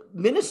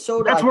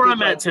Minnesota. That's where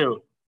I'm at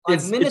too.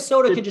 Like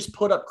Minnesota can just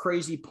put up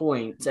crazy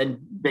points, and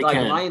like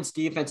can. Lions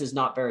defense is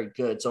not very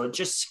good, so it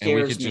just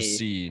scares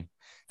me.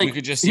 We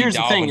could just see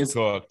Dalvin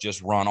Cook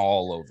just run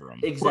all over him.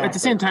 Exactly. Well, at the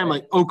same time,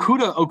 like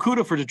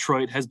Okudah for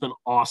Detroit has been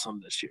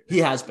awesome this year. He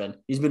has been.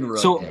 He's been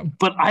really good.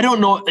 But I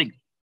don't know, like,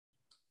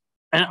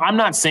 and I'm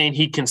not saying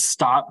he can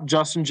stop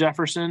Justin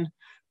Jefferson,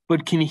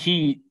 but can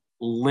he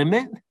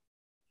limit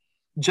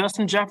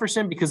Justin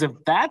Jefferson? Because if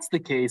that's the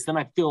case, then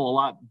I feel a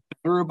lot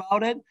better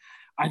about it.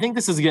 I think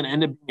this is going to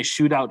end up being a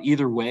shootout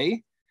either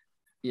way.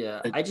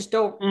 Yeah, I just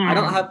don't. I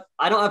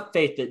don't have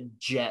faith that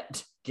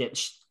Jet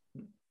gets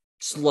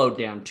slowed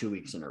down 2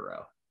 weeks in a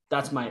row.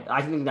 I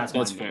think that's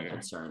my main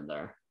concern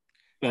there.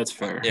 That's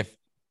fair.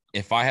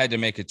 If I had to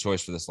make a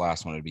choice for this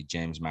last one, it'd be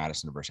James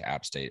Madison versus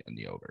App State in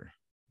the over.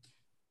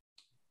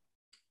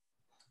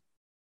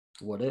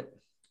 Would it?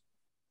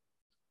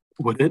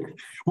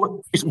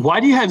 Why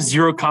do you have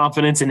zero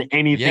confidence in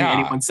anything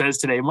anyone says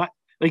today?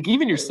 Like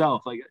even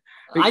yourself,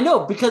 I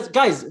know, because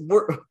guys,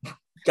 we're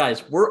 0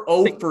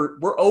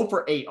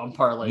 for 8 on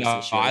parlays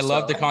this year. I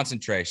love the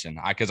concentration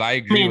because I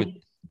agree with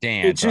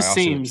Dan. It just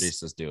seems what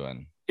Treese is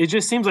doing. It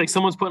just seems like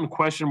someone's putting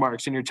question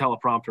marks in your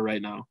teleprompter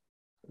right now.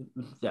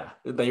 Yeah,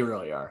 they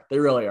really are. They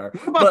really are.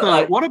 What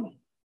about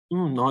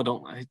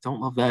no, I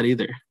don't love that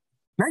either.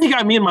 Now you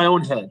got me in my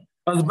own head.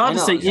 I was about to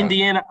say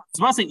Indiana. I was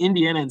about to say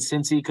Indiana and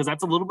Cincy because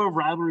that's a little bit of a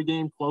rivalry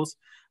game, close.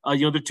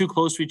 They're too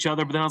close to each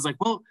other. But then I was like,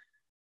 well,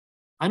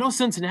 I know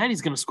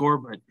Cincinnati's going to score,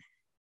 but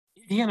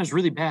Indiana's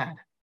really bad.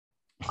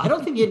 I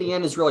don't think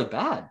Indiana's really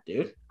bad,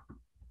 dude.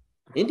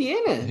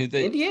 Indiana.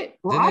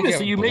 Well,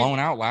 obviously you blown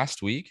out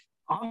last week.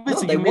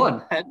 Obviously, they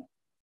won.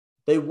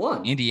 They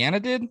won. Indiana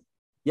did.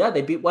 Yeah,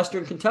 they beat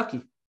Western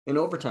Kentucky in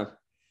overtime.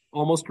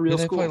 Almost a real school.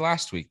 Who did they play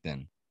last week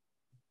then?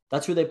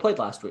 That's who they played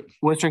last week.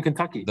 Western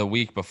Kentucky. The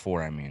week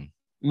before, I mean.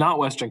 Not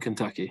Western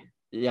Kentucky.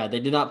 Yeah,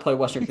 they did not play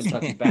Western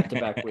Kentucky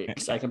back-to-back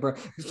weeks.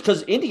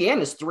 Because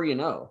Indiana's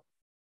 3-0.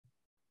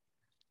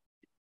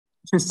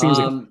 Just seems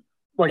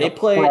like they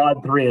played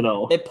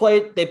 3-0.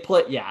 They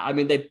played. Yeah, I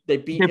mean they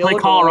beat. They played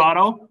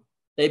Colorado.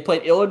 They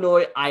played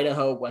Illinois,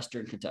 Idaho,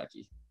 Western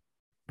Kentucky,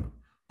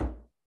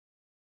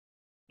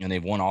 and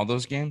they've won all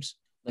those games.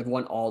 They've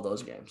won all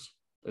those games.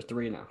 They're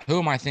 3-0. Who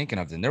am I thinking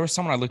of then? There was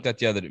someone I looked at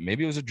the other day.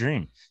 Maybe it was a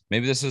dream.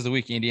 Maybe this is the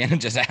week Indiana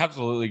just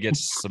absolutely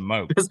gets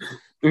smoked.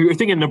 You're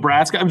thinking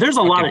Nebraska. I mean, there's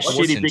a lot of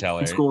shitty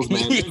Big schools, man.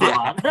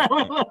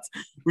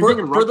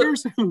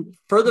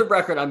 For the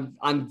record,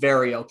 I'm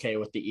very okay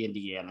with the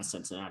Indiana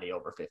Cincinnati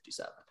over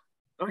 57.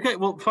 Okay,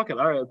 well, fuck it.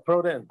 All right, throw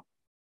it in.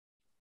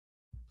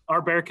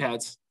 Our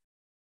Bearcats.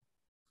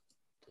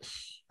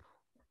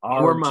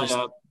 I'll wear my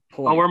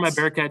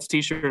Bearcats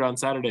t-shirt on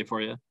Saturday for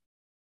you.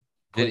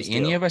 Did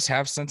any of us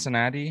have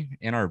Cincinnati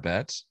in our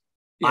bets?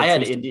 Yeah, I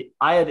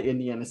had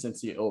Indiana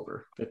Cincy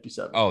over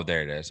 57. Oh,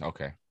 there it is.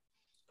 Okay.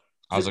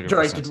 I was looking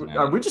for Cincinnati.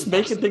 Are we just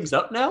making things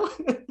up now?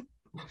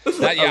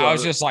 I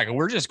was just like,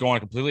 we're just going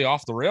completely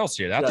off the rails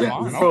here. That's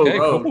fine. Okay,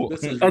 cool.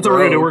 That's what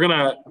we're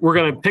gonna do. We're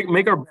gonna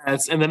make our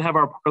bets and then have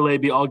our parlay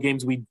be all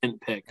games we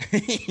didn't pick.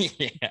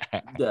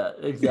 Yeah,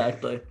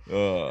 exactly.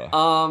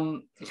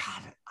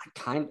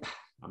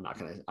 I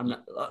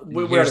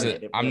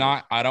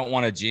don't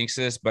want to jinx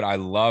this, but I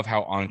love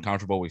how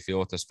uncomfortable we feel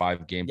with this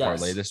 5-game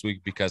parlay this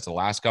week because the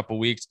last couple of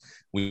weeks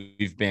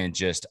we've been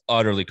just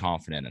utterly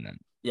confident in it.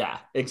 Yeah,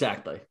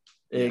 exactly.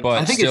 But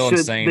I think still in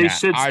saying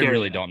that, I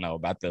really don't know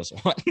about this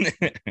one.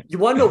 You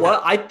want to know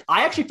what? I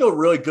actually feel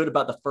really good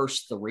about the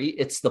first 3.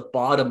 It's the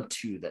bottom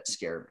 2 that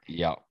scared me.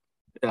 Yeah.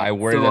 I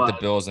worry that the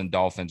Bills and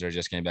Dolphins are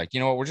just going to be like,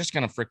 you know what? We're just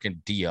going to freaking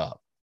D up.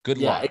 Good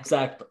luck.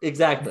 Exactly.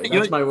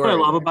 That's my worry. What I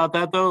love about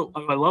that, though,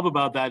 what I love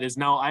about that is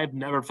now I've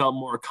never felt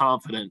more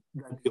confident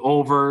that the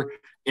over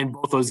in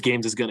both those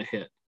games is going to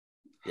hit.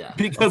 Yeah.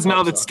 Because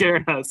now that's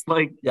scaring us.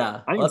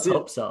 Let's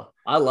hope so.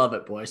 I love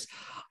it, boys.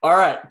 All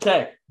right.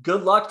 Okay.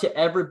 Good luck to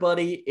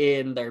everybody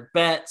in their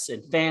bets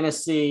and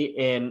fantasy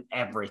and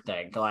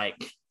everything.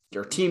 Like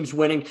your team's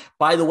winning.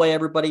 By the way,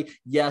 everybody,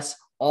 yes,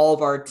 all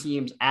of our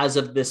teams as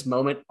of this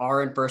moment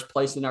are in first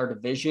place in our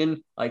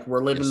division. Like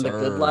we're living the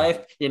good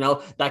life.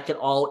 That could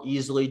all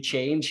easily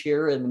change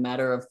here in a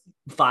matter of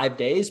 5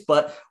 days,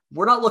 but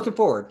we're not looking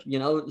forward,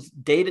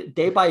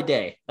 day by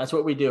day. That's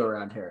what we do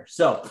around here.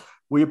 So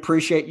we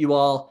appreciate you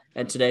all.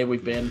 And today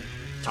we've been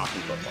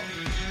talking football.